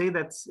we can say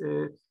that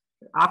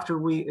after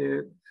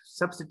we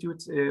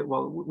substitute,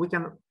 well, we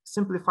can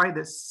simplify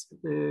this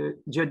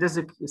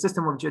geodesic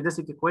system of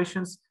geodesic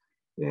equations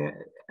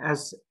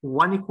as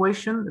one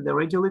equation, the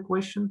radial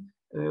equation,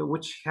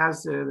 which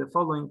has the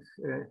following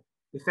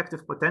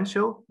effective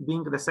potential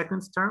being the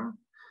second term.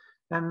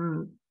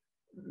 And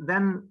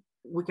then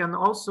we can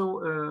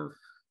also,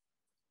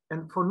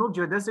 and for null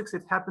geodesics,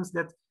 it happens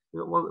that,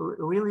 well,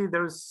 really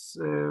there's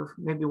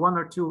maybe 1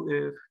 or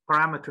 2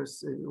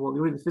 parameters, well,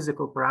 really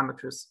physical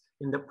parameters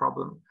in the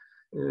problem.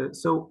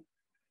 So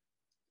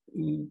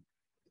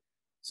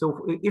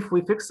if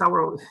we fix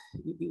our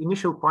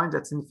initial point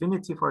that's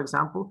infinity, for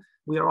example,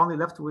 we are only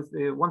left with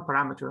 1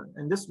 parameter,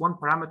 and this 1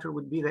 parameter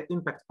would be the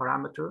impact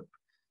parameter,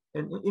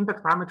 an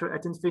impact parameter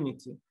at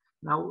infinity.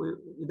 Now,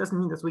 it doesn't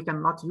mean that we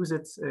cannot use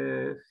it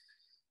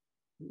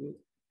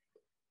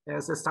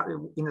as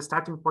in a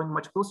starting point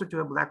much closer to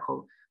a black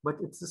hole, but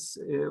it's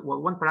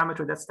well, 1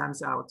 parameter that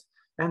stands out.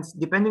 And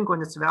depending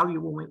on its value,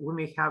 we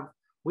may have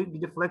weak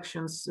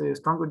deflections,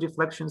 stronger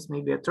deflections,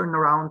 maybe a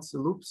turnaround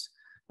loops.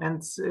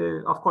 And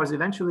of course,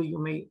 eventually you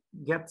may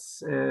get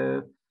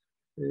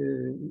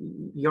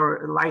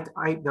your light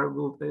either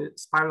will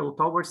spiral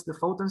towards the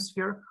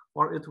photosphere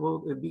or it will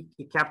be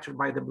captured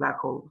by the black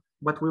hole.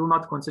 But we will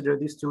not consider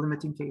these 2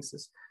 limiting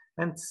cases.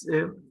 And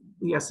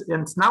yes,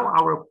 and now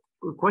our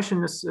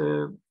question is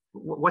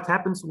what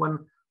happens when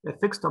a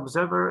fixed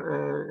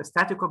observer, a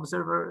static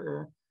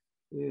observer,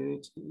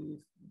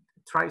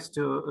 tries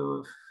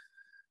to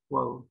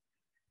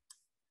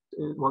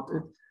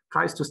it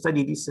tries to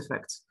study these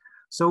effects.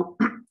 So,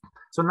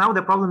 so now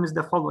the problem is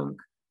the following: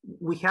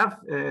 we have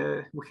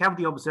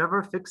the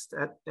observer fixed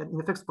in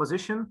a fixed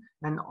position,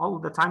 and all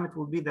the time it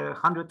will be the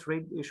 100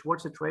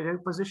 Schwarzschild radii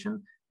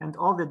position, and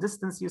all the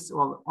distances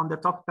on the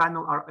top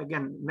panel are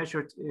again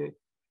measured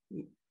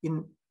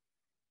in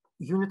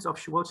units of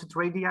Schwarzschild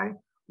radii,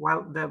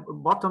 while the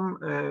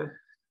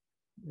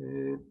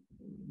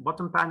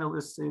bottom panel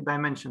is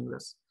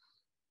dimensionless.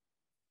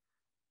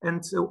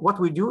 And what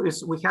we do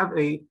is we have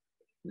a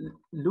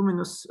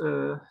luminous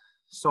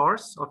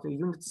source of a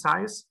unit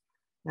size,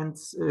 and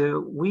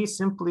we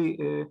simply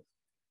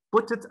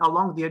put it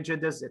along the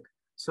geodesic.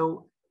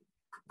 So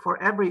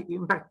for every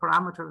impact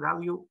parameter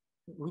value,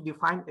 we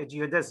define a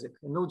geodesic,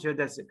 a null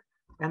geodesic.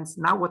 And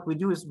now what we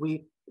do is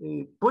we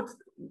put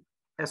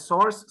a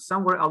source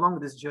somewhere along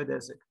this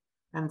geodesic.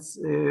 And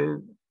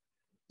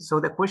so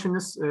the question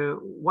is,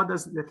 what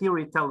does the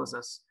theory tell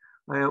us?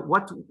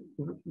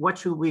 What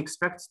should we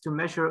expect to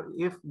measure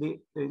if the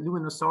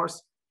luminous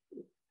source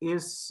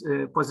is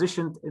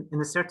positioned in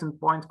a certain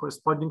point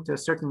corresponding to a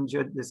certain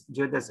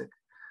geodesic?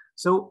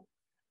 So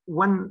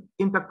when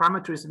impact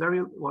parameter is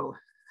very,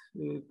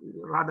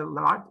 rather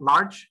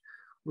large,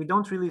 we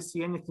don't really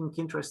see anything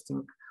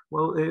interesting.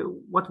 Well,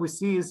 what we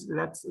see is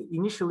that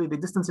initially the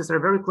distances are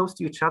very close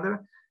to each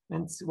other,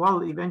 and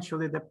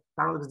eventually the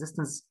parallax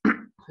distance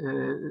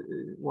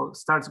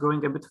starts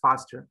growing a bit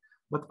faster.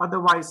 But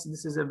otherwise,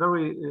 this is a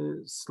very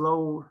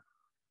slow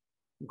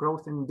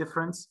growth in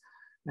difference.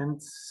 And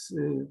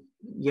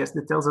yes,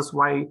 that tells us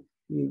why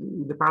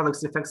the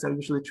parallax effects are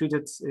usually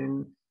treated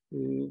in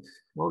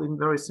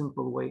very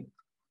simple way.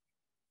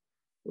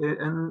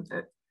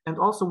 And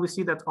also we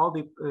see that all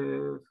the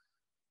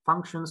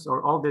functions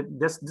or all the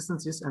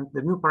distances and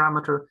the new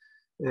parameter,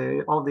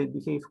 all they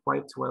behave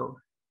quite well.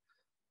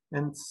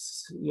 And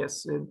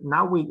yes,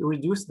 now we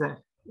reduce the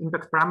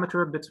impact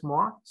parameter a bit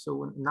more.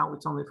 So now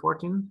it's only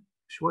 14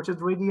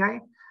 Schwarzschild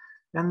radii.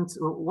 And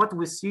what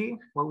we see,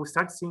 we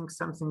start seeing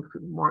something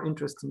more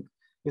interesting,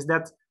 is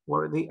that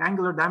the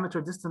angular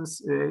diameter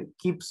distance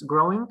keeps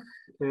growing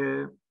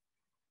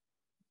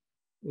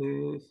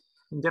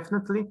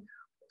indefinitely,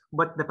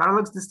 but the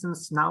parallax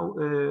distance now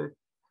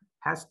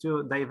has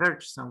to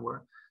diverge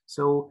somewhere.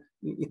 So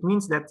it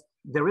means that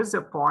there is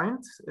a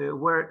point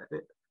where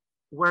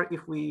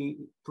if we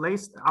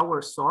placed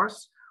our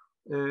source,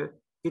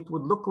 it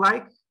would look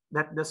like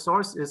that the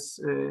source is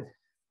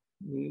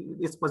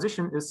its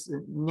position is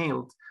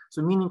nailed.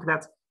 So meaning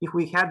that if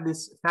we had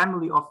this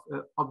family of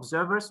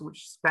observers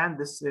which span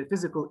this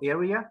physical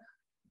area,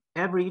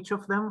 each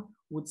of them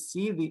would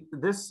see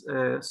this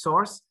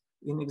source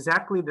in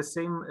exactly the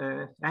same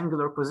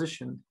angular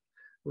position,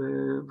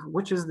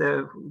 which is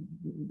the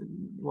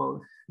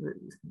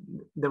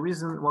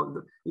reason,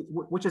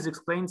 which is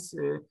explained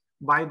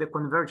by the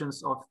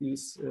convergence of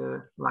these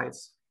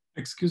lights.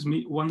 Excuse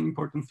me, one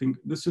important thing.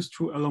 This is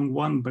true along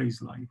one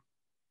baseline.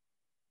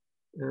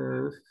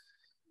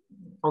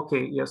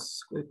 Okay,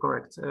 yes,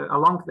 correct.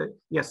 Along the,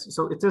 yes,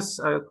 so it is,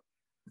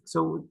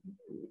 so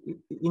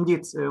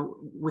indeed,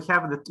 we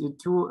have the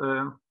two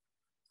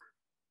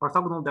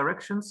orthogonal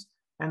directions,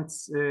 and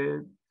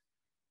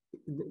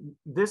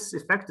this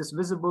effect is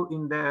visible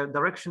in the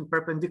direction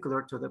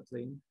perpendicular to the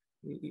plane.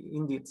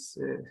 Indeed,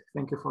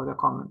 thank you for the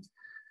comment.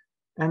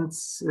 And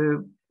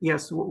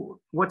yes,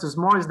 what is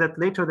more is that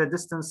later the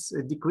distance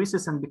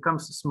decreases and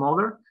becomes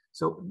smaller.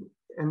 So,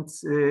 and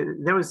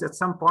there is at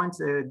some point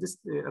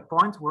a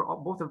point where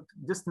both of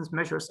distance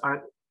measures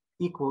are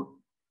equal.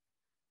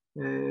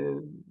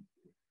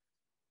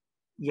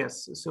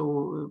 Yes,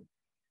 so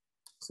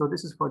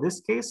this is for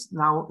this case.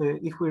 Now,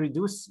 if we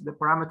reduce the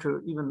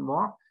parameter even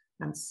more,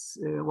 and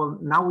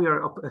now we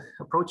are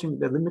approaching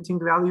the limiting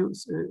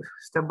values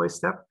step by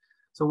step.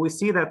 So we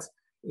see that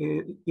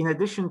in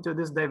addition to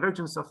this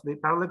divergence of the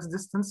parallax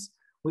distance,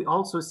 we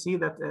also see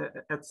that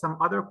at some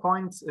other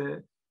points,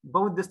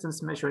 both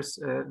distance measures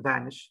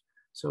vanish.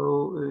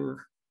 So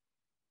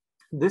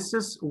this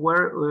is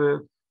where,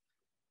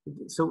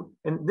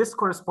 and this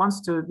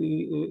corresponds to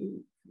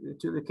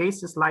the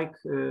cases like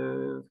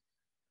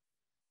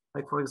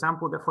for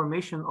example, the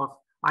formation of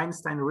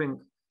Einstein ring.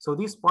 So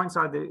these points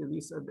are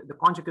the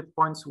conjugate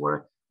points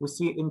where we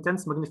see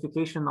intense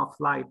magnification of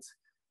light.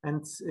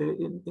 And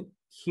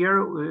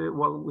here,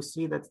 we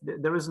see that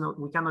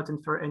we cannot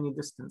infer any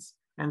distance.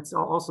 And so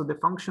also the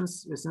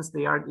functions, since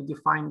they are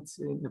defined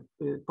in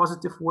a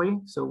positive way,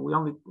 so we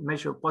only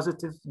measure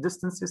positive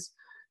distances,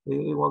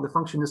 the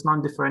function is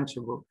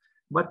non-differentiable.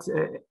 But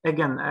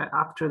again,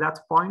 after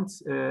that point,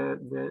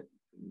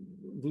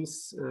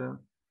 these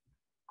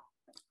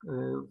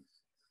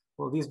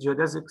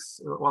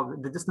geodesics,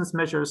 the distance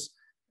measures,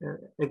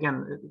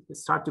 again,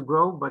 start to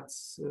grow, but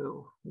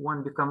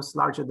one becomes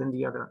larger than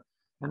the other.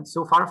 And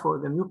so far for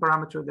the new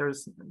parameter,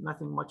 there's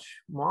nothing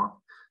much more.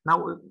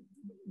 Now,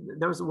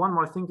 there's one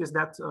more thing, is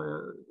that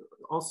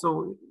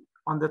also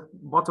on the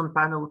bottom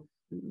panel,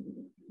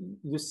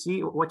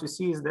 what you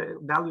see is the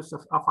values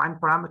of affine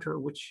parameter,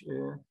 which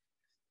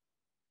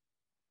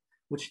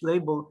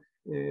label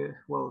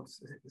well,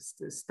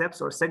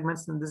 steps or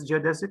segments in this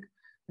geodesic,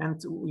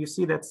 and you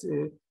see that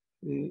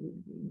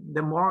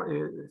the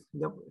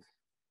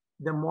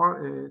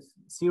more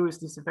serious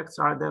these effects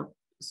are,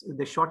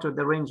 the shorter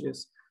the range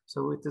is.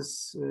 So it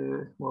is,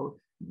 well,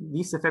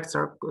 these effects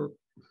are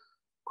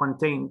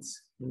contained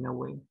in a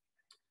way.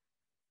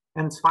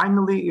 And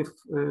finally, if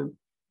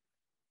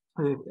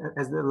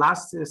as the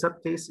last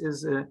subcase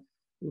is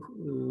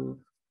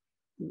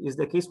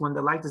the case when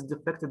the light is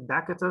deflected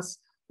back at us.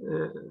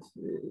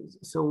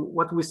 So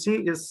what we see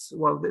is,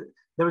 well,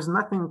 there is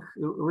nothing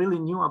really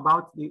new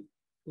about the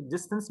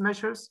distance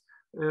measures.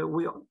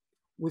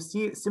 We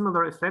see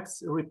similar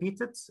effects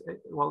repeated,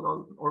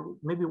 well, or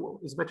maybe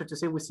it's better to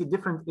say we see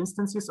different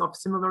instances of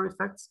similar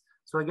effects.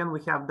 So again, we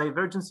have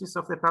divergences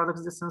of the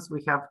parallax distance,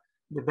 we have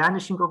the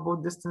vanishing of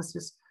both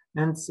distances,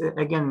 and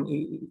again,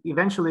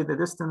 eventually the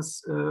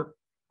distance,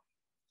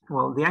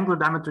 well, the angular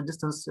diameter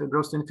distance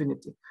grows to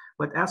infinity.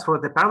 But as for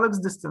the parallax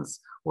distance,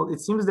 well,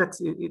 it seems that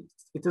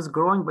it is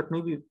growing, but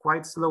maybe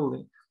quite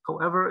slowly.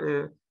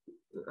 However,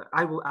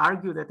 I will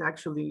argue that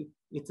actually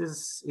it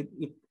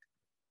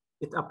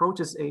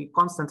approaches a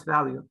constant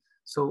value.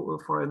 So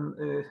for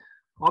an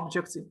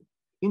objects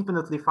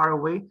infinitely far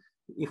away,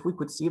 if we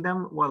could see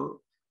them,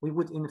 well, we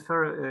would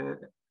infer a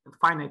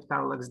finite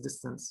parallax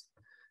distance.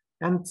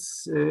 And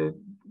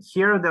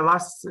here the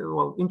last,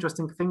 well,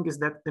 interesting thing is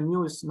that the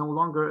mu is no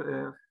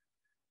longer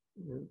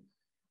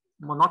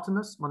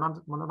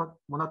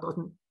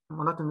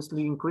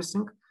monotonously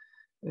increasing,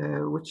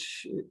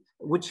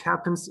 which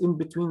happens in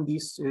between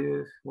these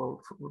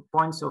well,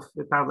 points of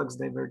the parallax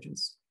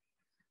divergence.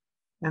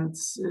 And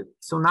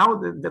so now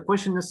the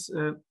question is,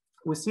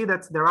 we see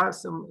that there are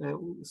some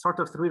sort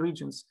of three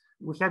regions.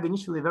 We have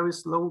initially very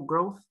slow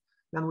growth,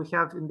 then we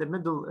have in the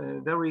middle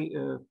very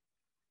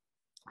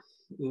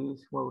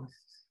well,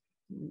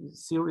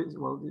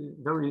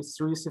 very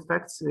serious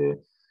effects,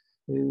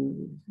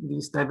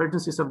 these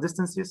divergences of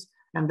distances,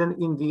 and then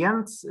in the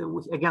end,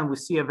 again, we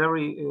see a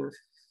very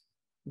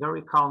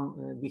very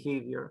calm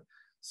behavior.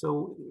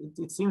 So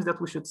it seems that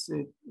we should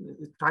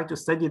try to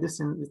study this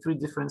in 3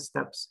 different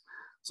steps.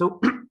 So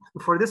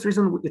for this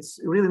reason, it's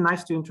really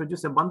nice to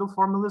introduce a bundle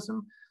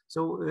formalism.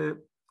 So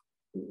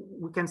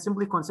we can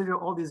simply consider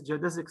all these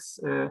geodesics,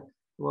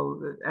 well,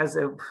 as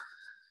a,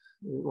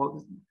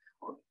 well,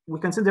 we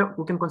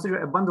can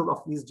consider a bundle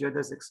of these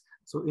geodesics.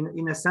 So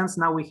in a sense,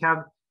 now we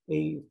have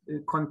a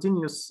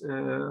continuous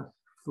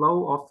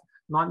flow of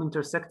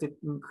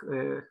non-intersecting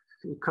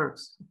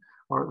curves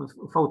or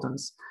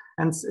photons.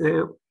 And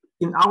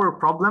in our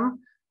problem,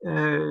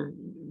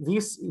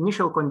 these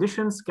initial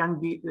conditions can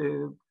be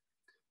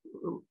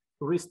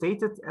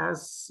restated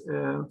as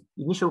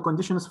initial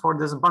conditions for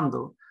this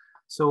bundle.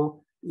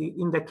 So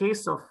in the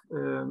case of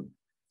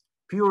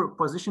pure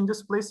position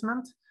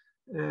displacement,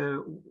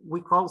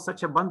 we call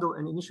such a bundle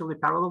an initially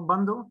parallel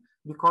bundle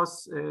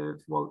because,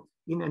 well,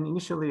 in an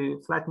initially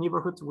flat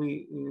neighborhood,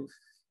 we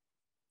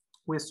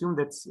assume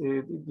that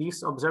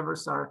these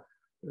observers are,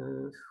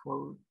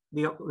 well,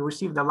 they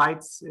receive the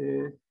lights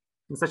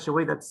in such a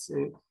way that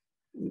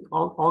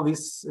all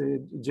these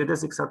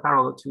geodesics are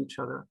parallel to each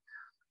other.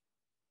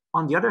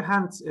 On the other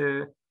hand,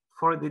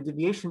 for the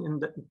deviation in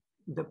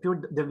the pure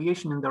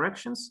deviation in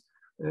directions,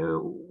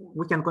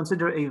 we can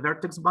consider a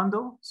vertex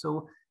bundle.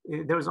 So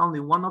there's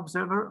only one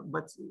observer,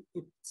 but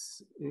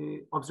its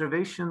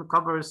observation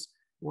covers,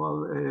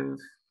 well,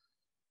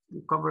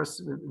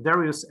 covers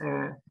various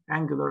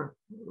angular,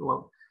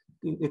 well,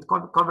 it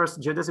covers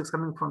geodesics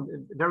coming from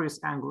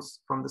various angles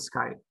from the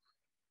sky.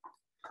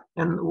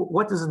 And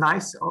what is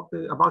nice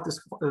about this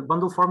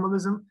bundle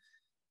formalism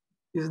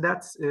is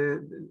that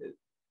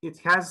it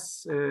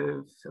has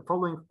a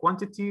following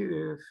quantity.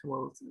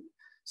 Well,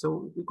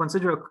 so we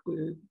consider a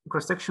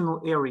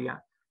cross-sectional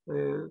area.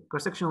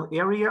 Cross-sectional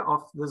area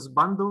of this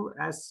bundle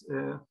as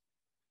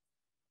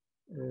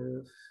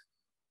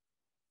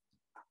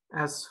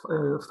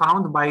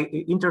found by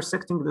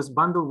intersecting this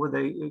bundle with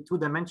a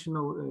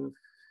 2-dimensional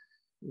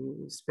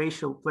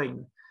spatial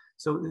plane.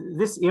 So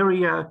this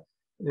area,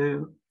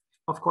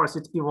 of course,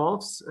 it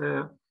evolves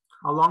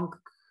along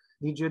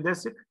the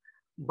geodesic,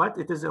 but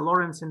it is a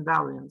Lorentz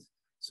invariant.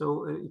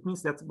 So it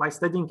means that by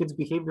studying its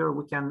behavior,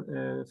 we can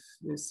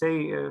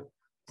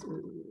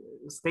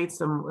state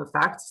some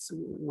facts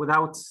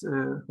without,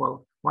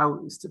 well,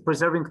 while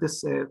preserving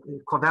this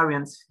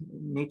covariant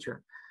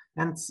nature.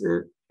 And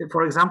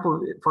for example,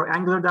 for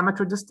angular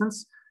diameter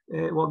distance,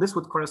 well, this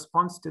would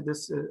correspond to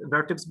this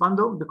vertex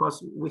bundle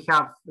because we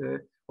have,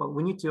 well,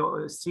 we need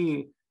to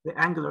see the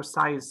angular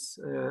size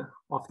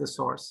of the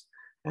source.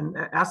 And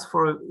as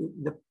for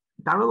the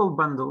parallel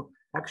bundle,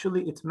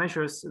 actually it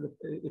measures,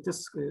 it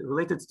is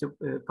related to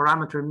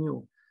parameter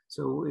mu.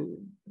 So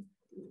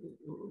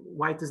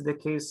why it is the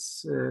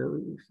case,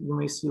 you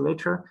may see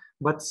later,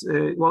 but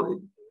well,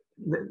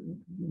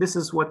 this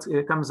is what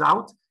comes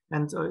out.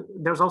 And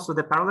there's also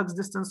the parallax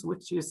distance,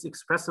 which is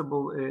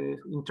expressible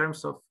in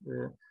terms of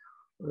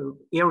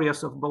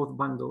areas of both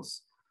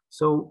bundles.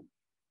 So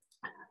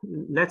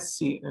let's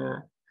see.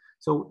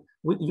 So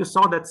you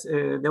saw that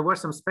there were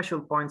some special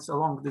points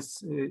along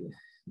this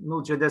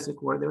null geodesic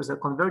where there was a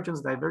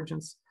convergence,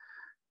 divergence.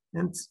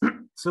 And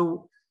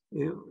so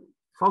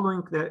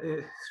following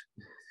the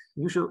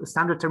usual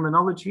standard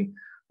terminology,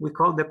 we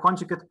call the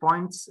conjugate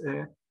points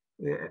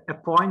a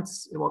point,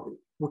 well,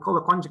 we call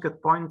a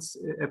conjugate points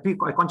a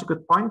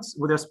conjugate points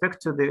with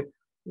respect to the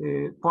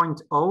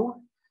point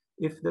O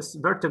if this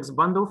vertex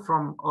bundle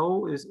from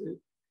O is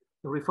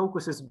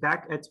refocuses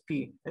back at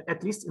P,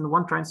 at least in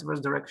one transverse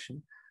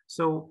direction.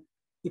 So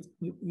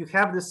you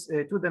have this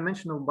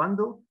two-dimensional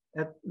bundle.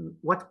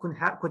 What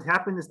could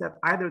happen is that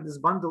either this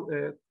bundle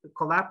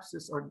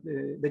collapses or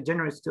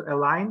degenerates to a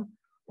line,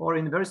 or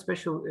in very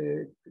special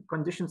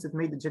conditions, it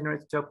may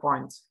degenerate to a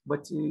point.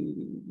 But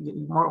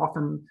more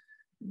often,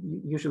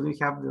 usually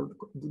have the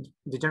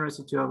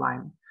degeneracy to a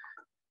line.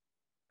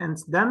 And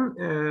then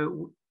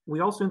we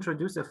also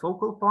introduce a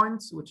focal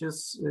point, which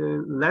is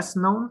less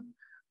known,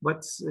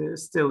 but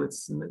still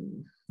it's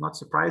not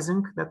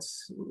surprising that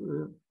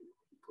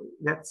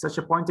such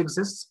a point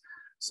exists.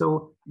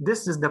 So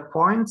this is the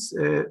point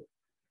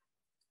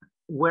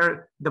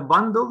where the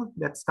bundle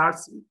that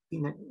starts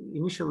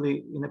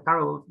initially in a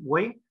parallel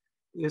way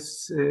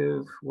is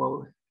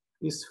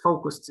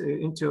focused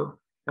into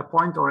a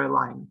point or a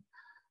line.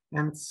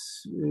 And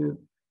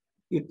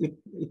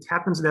it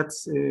happens that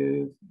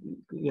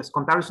yes,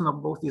 comparison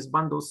of both these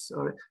bundles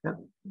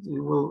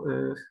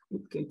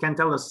can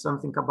tell us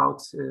something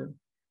about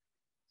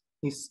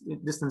these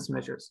distance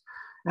measures.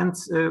 And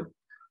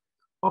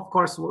of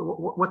course,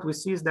 what we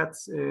see is that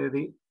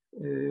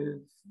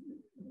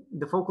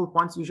the focal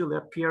points usually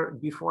appear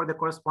before the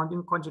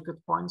corresponding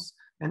conjugate points,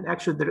 and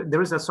actually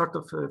there is a sort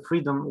of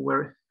freedom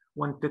where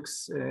one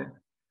picks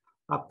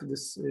up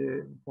this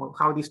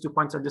how these 2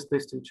 points are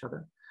displaced to each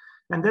other.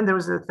 And then there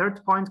is a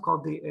third point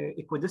called the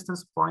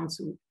equidistance point,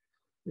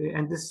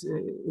 and this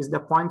is the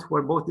point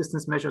where both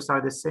distance measures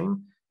are the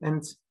same.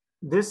 And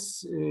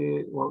this,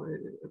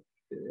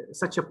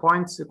 such a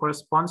point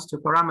corresponds to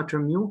parameter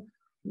mu,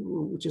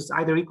 which is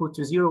either equal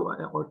to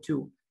 0 or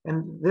 2.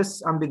 And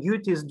this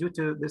ambiguity is due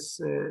to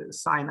this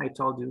sign I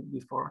told you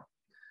before.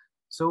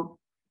 So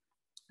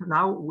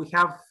now we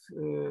have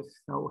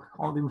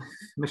all the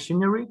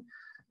machinery,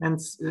 and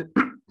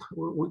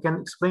we can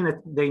explain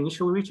it the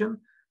initial region.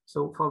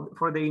 So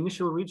for the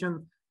initial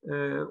region,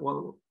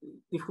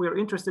 if we are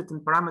interested in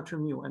parameter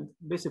mu, and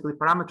basically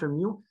parameter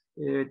mu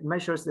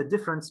measures the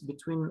difference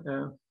between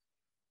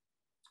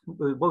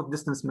both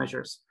distance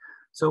measures.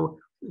 So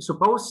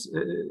suppose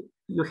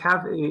you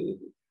have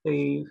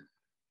a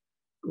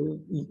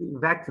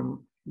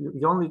vacuum,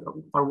 you only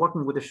are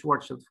working with a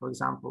Schwarzschild, for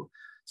example.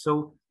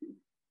 So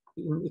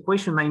in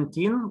equation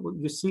 19,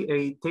 you see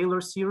a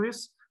Taylor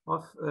series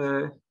of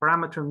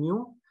parameter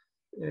mu,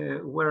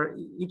 where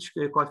each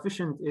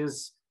coefficient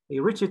is a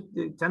Ritchie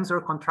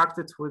tensor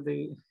contracted with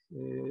a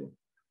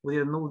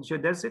null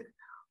geodesic,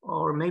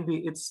 or maybe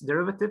its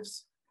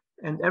derivatives,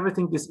 and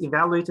everything is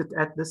evaluated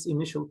at this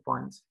initial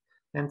point.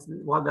 And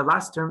while the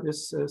last term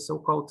is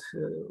so-called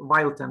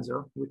Weil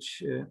tensor,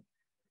 which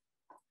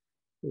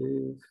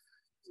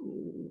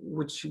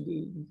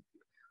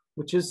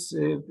is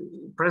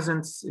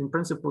present in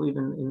principle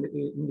even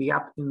in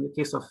the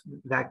case of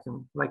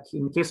vacuum, like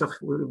in case of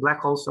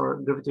black holes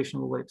or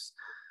gravitational waves.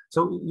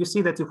 So you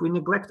see that if we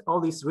neglect all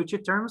these Ritchie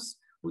terms,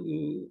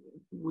 we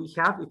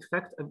have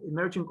effect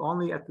emerging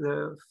only at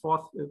the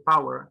 4th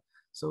power.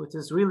 So it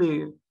is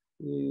really,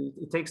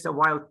 it takes a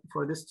while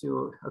for this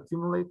to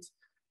accumulate,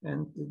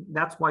 and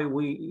that's why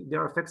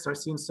their effects are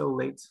seen so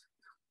late.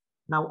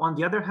 Now, on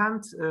the other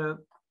hand,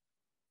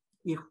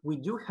 if we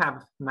do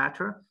have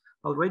matter,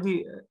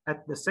 already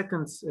at the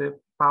 2nd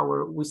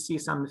power, we see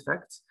some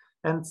effects.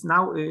 And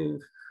now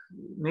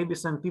maybe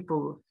some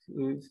people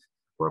who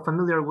are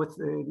familiar with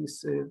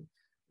these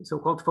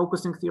so-called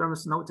focusing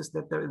theorems notice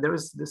that there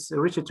is this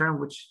Ritchie term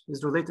which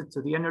is related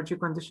to the energy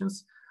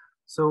conditions.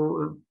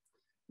 So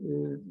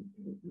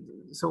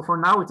for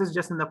now, it is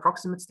just an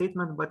approximate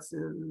statement, but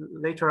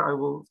later I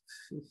will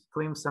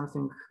claim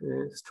something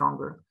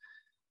stronger.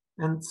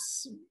 And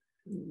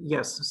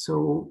yes,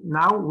 so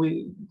now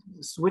we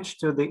switch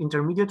to the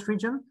intermediate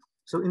region.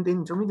 So in the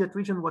intermediate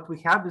region, what we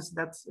have is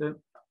that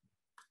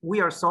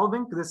we are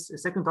solving this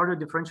 2nd order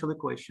differential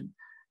equation.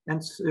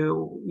 And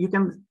you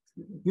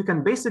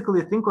can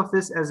basically think of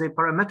this as a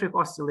parametric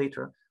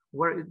oscillator,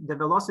 where the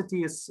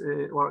velocity is,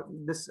 or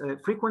this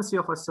frequency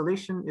of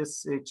oscillation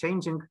is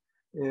changing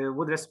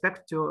with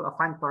respect to a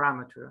fine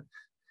parameter,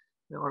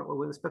 or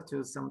with respect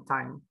to some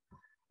time.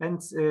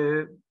 And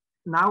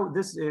now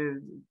this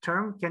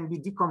term can be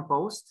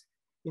decomposed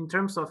in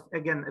terms of,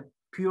 again, a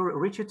pure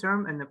Ritchie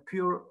term and a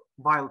pure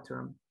Weil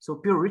term. So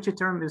pure Ritchie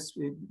term is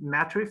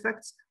matter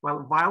effects, while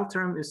Weil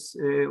term is,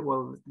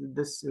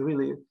 this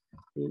really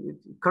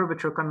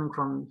curvature coming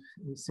from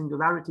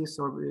singularities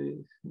or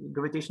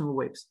gravitational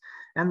waves.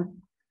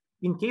 And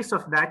in case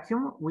of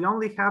vacuum, we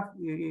only have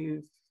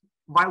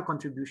Weil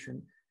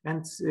contribution.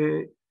 And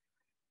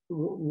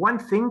one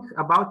thing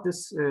about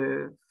this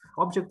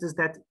object is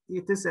that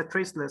it is a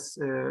traceless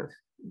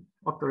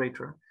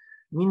operator,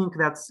 meaning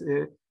that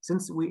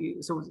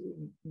so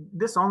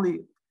this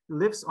only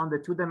lives on the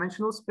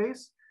two-dimensional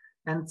space.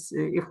 And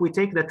if we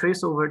take the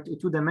trace over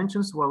 2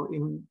 dimensions, well,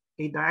 in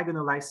a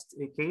diagonalized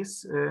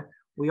case,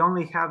 we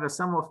only have a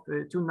sum of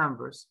 2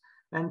 numbers.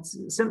 And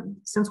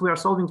since we are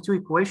solving 2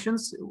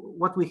 equations,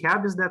 what we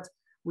have is that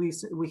we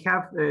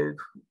have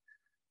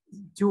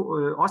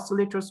 2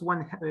 oscillators,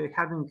 one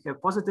having a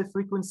positive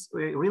frequency,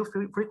 real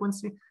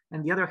frequency,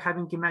 and the other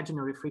having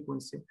imaginary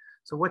frequency.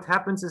 So what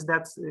happens is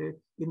that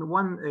in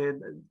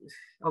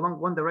along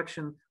one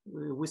direction,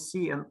 we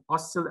see an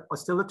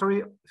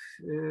oscillatory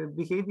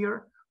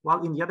behavior,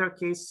 while in the other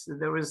case,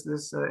 there is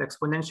this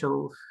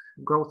exponential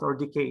growth or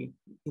decay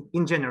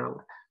in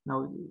general.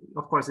 Now,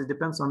 of course, it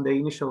depends on the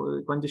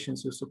initial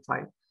conditions you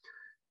supply.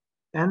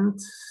 And,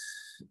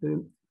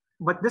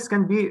 but this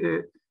can be,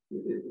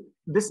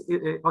 this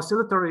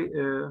oscillatory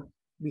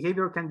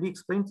behavior can be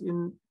explained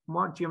in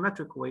more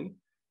geometric way,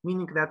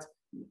 meaning that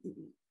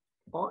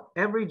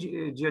every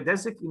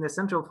geodesic in a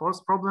central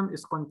force problem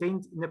is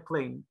contained in a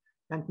plane.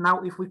 And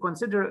now if we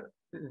consider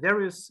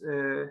various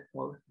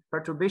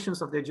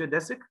perturbations of the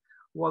geodesic,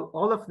 well,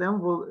 all of them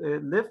will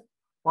live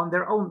on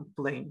their own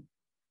plane.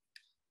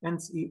 And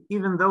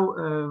even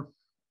though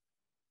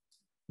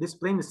this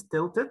plane is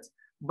tilted,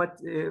 but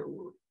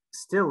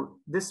still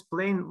this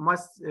plane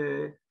must,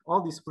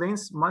 all these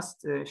planes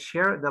must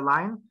share the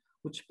line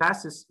which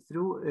passes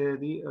through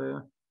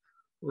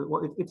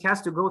well, it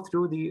has to go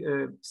through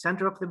the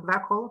center of the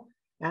black hole,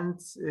 and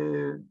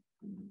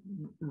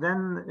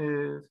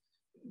then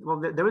well,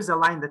 there is a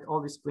line that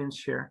all these planes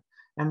share.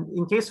 And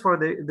in case for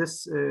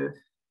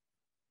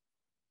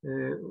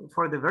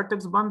for the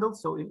vertex bundle,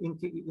 so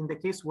in the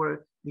case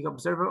where the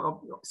observer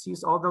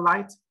sees all the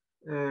light,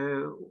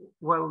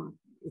 well,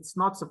 it's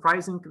not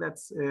surprising that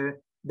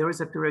there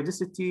is a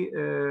periodicity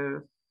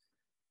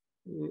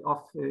of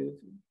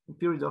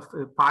period of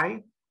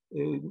pi,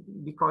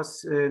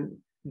 because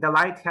the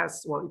light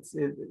has, well,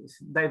 it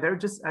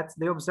diverges at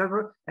the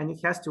observer and it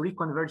has to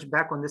reconverge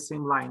back on the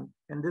same line.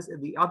 And this,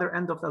 the other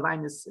end of the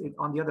line is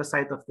on the other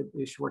side of the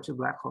Schwarzschild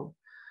black hole.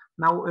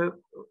 Now,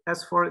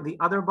 as for the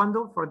other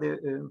bundle, for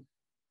the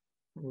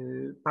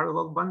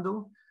parallel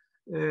bundle,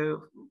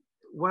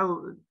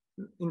 well,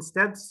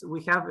 instead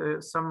we have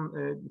some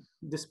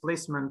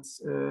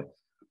displacements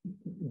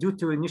due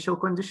to initial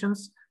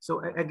conditions.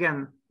 So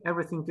again,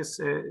 everything is,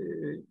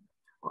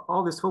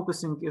 all this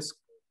focusing is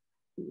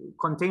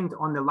contained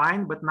on the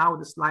line, but now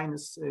this line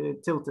is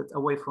tilted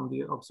away from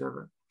the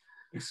observer.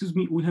 Excuse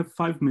me, we have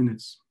 5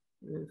 minutes.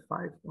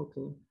 5,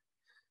 okay.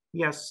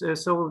 Yes,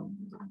 so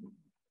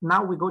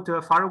now we go to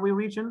a faraway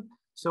region.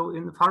 So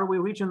in the faraway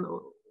region,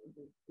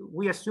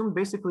 we assume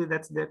basically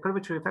that the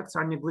curvature effects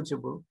are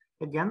negligible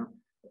again.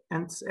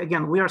 And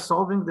again, we are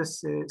solving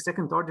this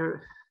second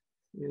order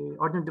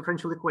ordinary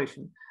differential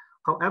equation.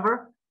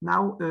 However,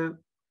 now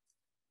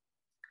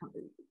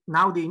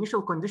the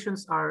initial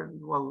conditions are,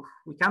 well,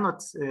 we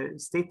cannot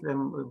state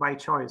them by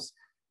choice.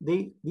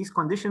 These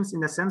conditions,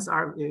 in a sense,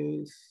 are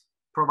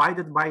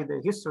provided by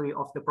the history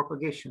of the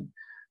propagation.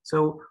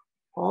 So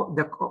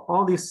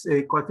all these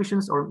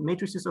coefficients or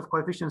matrices of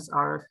coefficients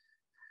are,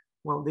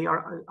 well, they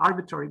are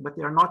arbitrary, but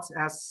they are not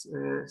as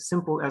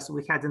simple as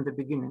we had in the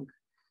beginning.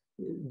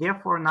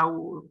 Therefore,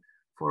 now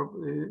for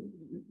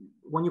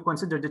when you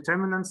consider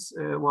determinants,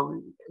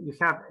 well, you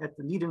have at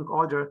the leading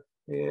order,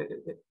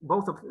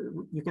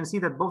 you can see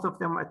that both of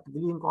them at the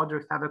leading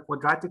order have a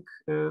quadratic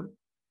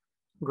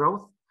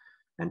growth.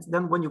 And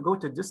then when you go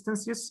to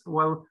distances,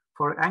 well,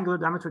 for angular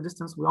diameter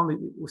distance,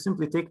 we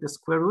simply take the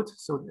square root.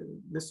 So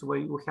this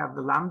way we have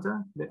the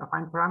lambda, the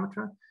affine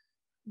parameter.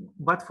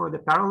 But for the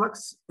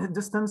parallax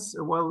distance,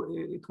 well,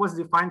 it was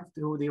defined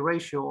through the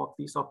ratio of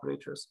these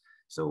operators.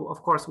 So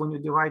of course, when you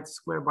divide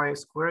square by a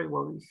square,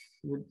 well,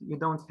 you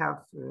don't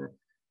have,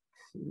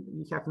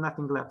 you have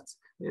nothing left.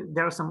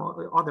 There are some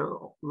other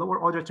lower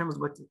order terms,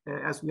 but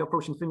as we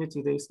approach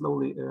infinity, they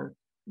slowly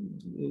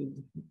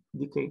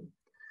decay.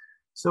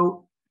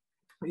 So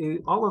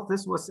all of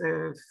this was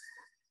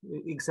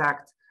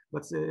exact,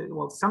 but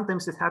well,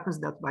 sometimes it happens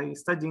that by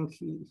studying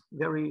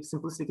very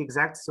simplistic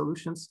exact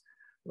solutions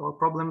or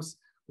problems,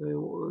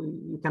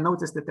 you can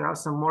notice that there are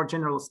some more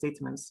general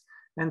statements.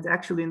 And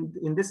actually,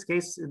 in this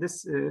case,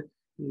 this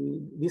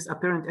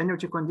apparent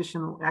energy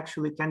condition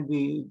actually can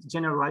be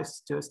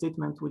generalized to a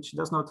statement which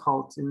does not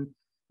halt in,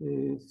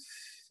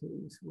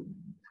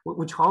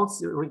 which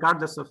halts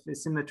regardless of the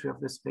symmetry of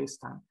the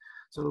spacetime.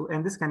 So,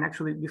 and this can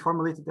actually be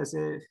formulated as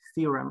a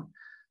theorem.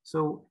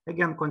 So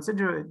again,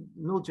 consider a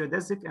null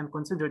geodesic and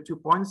consider 2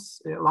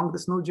 points along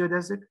this null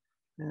geodesic,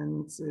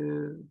 and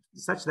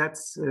such that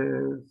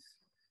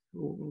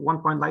one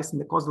point lies in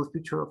the causal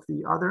feature of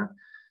the other,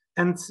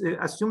 and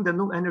assume the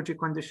null energy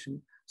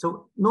condition.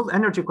 So null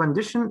energy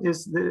condition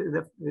is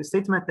the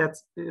statement that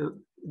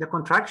the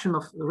contraction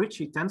of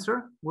Ricci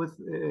tensor with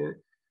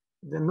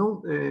the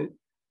null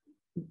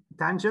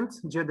tangent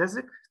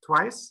geodesic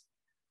twice,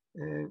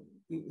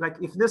 like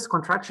if this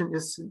contraction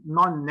is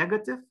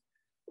non-negative,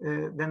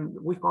 then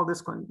we call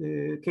this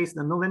case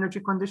the null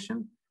energy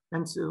condition.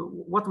 And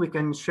what we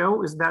can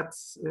show is that,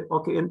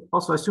 okay, and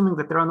also assuming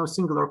that there are no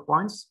singular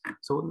points,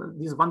 so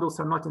these bundles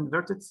are not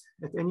inverted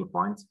at any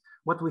point,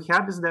 what we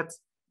have is that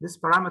this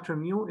parameter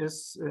mu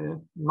is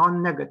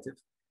non-negative.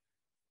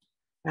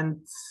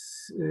 And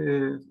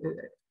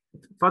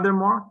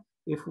furthermore,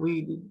 if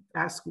we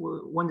ask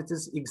when it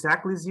is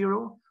exactly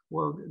 0,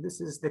 well,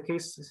 this is the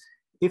case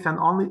if and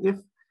only if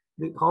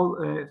the whole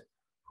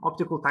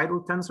optical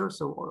tidal tensor,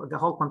 so the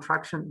whole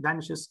contraction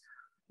vanishes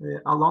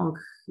along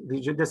the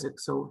geodesic.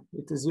 So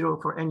it is 0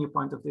 for any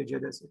point of the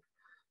geodesic.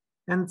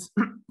 And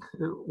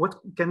what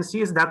we can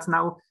see is that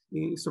now,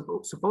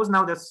 suppose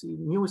now that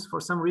mu is for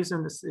some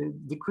reason is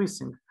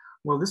decreasing.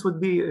 Well, this would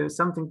be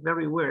something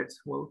very weird.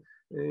 Well,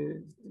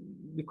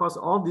 because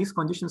all these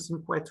conditions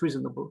seem quite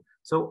reasonable.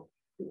 So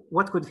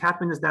what could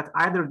happen is that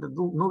either the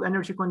null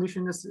energy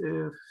condition is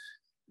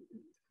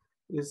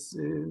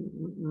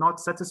not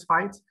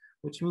satisfied,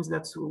 which means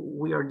that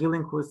we are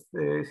dealing with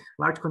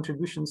large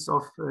contributions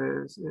of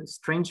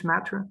strange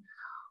matter,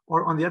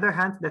 or on the other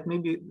hand, that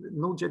maybe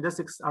null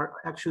geodesics are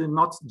actually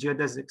not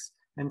geodesics,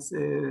 and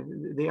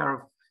they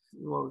are,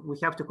 well, we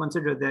have to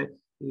consider the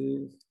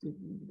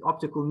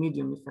optical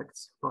medium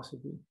effects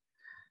possibly.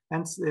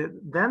 And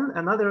then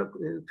another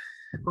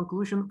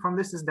conclusion from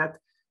this is that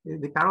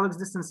the parallax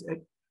distance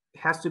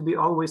has to be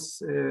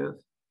always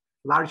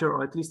larger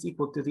or at least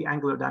equal to the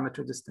angular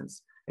diameter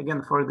distance.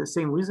 Again, for the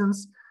same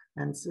reasons,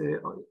 and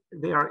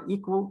they are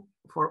equal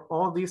for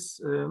all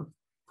these,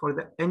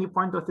 for any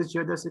point of this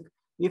geodesic,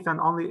 if and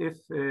only if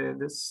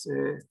this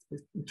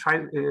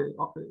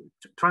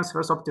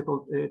transverse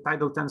optical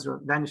tidal tensor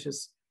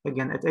vanishes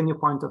again at any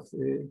point of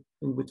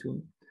in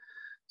between.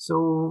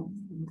 So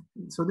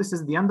this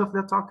is the end of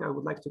the talk. I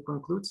would like to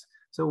conclude.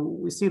 So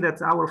we see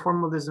that our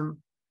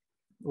formalism,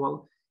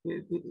 well,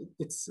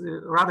 it's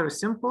rather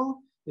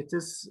simple. It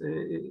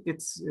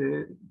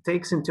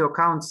takes into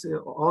account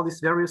all these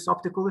various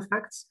optical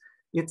effects.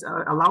 It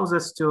allows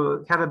us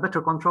to have a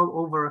better control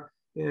over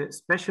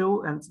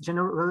special and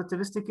general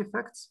relativistic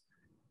effects.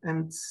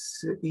 And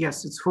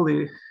yes, it's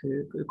fully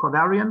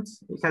covariant.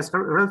 It has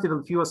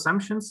relatively few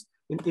assumptions.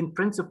 In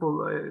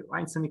principle,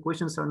 Einstein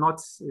equations are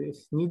not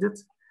needed.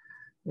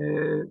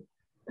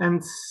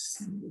 And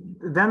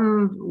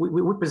then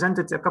we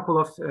presented a couple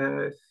of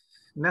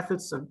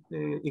methods of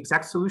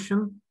exact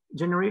solution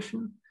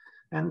generation.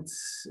 And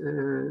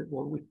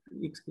well, we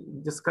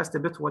discussed a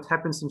bit what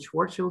happens in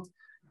Schwarzschild.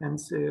 And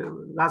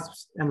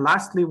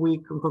lastly, we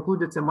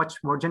concluded a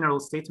much more general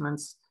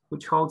statements,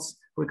 which holds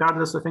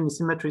regardless of any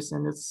symmetries,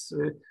 and it's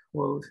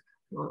well,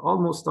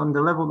 almost on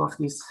the level of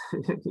these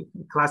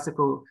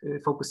classical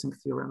focusing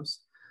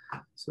theorems.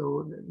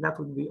 So that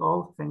would be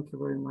all. Thank you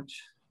very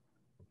much.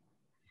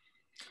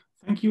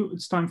 Thank you.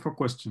 It's time for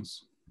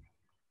questions.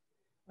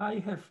 I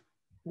have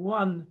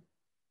one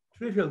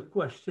trivial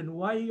question.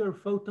 Why your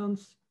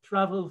photons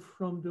travel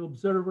from the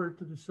observer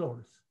to the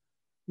source?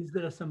 Is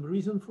there some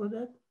reason for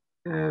that?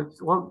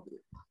 Well,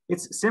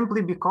 it's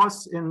simply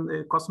because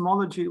in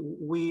cosmology,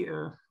 we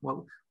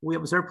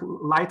observe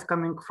light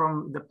coming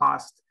from the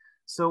past.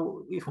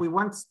 So if we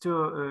want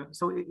to,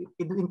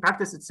 in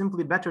practice, it's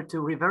simply better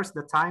to reverse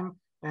the time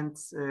and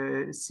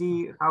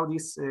see how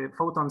these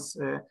photons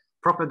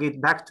propagate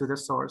back to the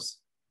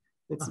source.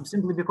 It's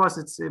simply because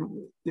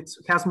it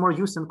has more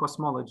use in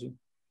cosmology.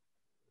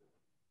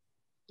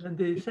 And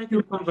the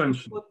second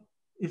question, what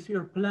is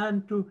your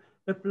plan to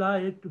apply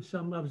it to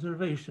some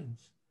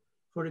observations?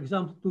 For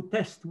example, to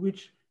test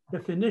which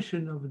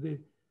definition of the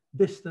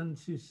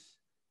distance is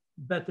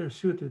better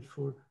suited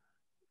for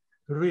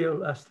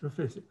real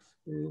astrophysics?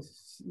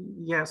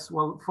 Yes,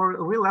 well,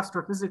 for real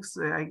astrophysics,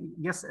 I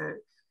guess,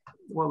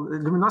 well,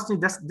 luminosity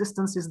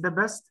distance is the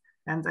best.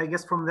 And I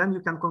guess from then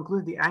you can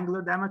conclude the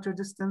angular diameter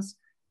distance.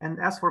 And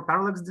as for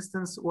parallax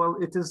distance, well,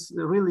 it is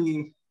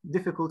really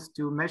difficult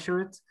to measure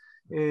it.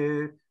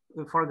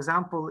 For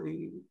example,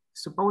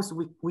 suppose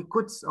we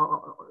could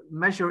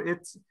measure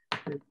it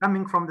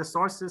coming from the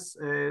sources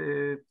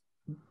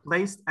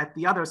placed at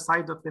the other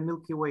side of the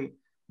Milky Way.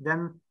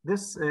 Then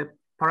this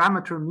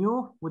parameter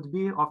mu would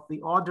be of the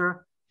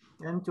order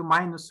 10 to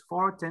minus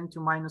 4, 10 to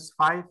minus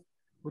 5,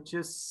 which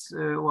is,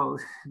 well,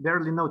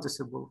 barely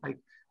noticeable. Like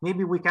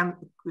maybe we can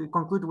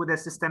conclude with a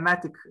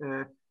systematic,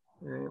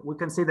 we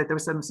can say that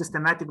there's some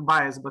systematic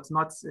bias, but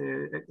not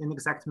an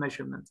exact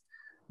measurement.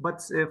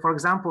 But for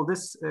example,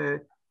 this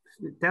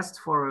test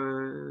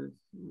for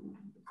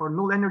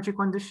null energy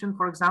condition,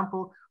 for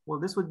example, well,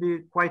 this would be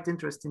quite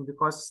interesting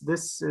because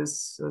this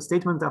is a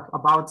statement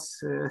about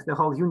the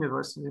whole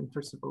universe in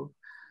principle.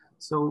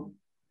 So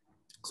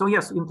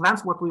yes, in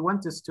plans, what we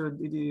want is to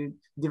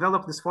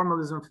develop this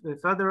formalism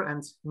further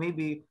and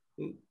maybe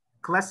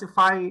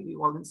classify,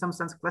 well, in some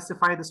sense,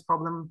 classify this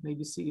problem,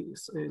 maybe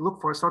look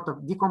for a sort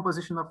of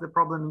decomposition of the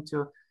problem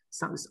into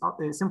some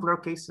simpler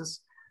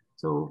cases.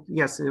 So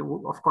yes,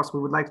 of course, we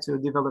would like to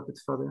develop it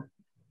further.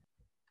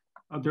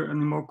 Are there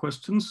any more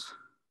questions?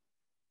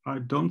 I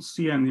don't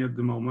see any at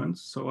the moment,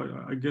 so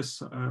I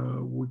guess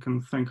we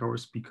can thank our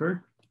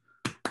speaker.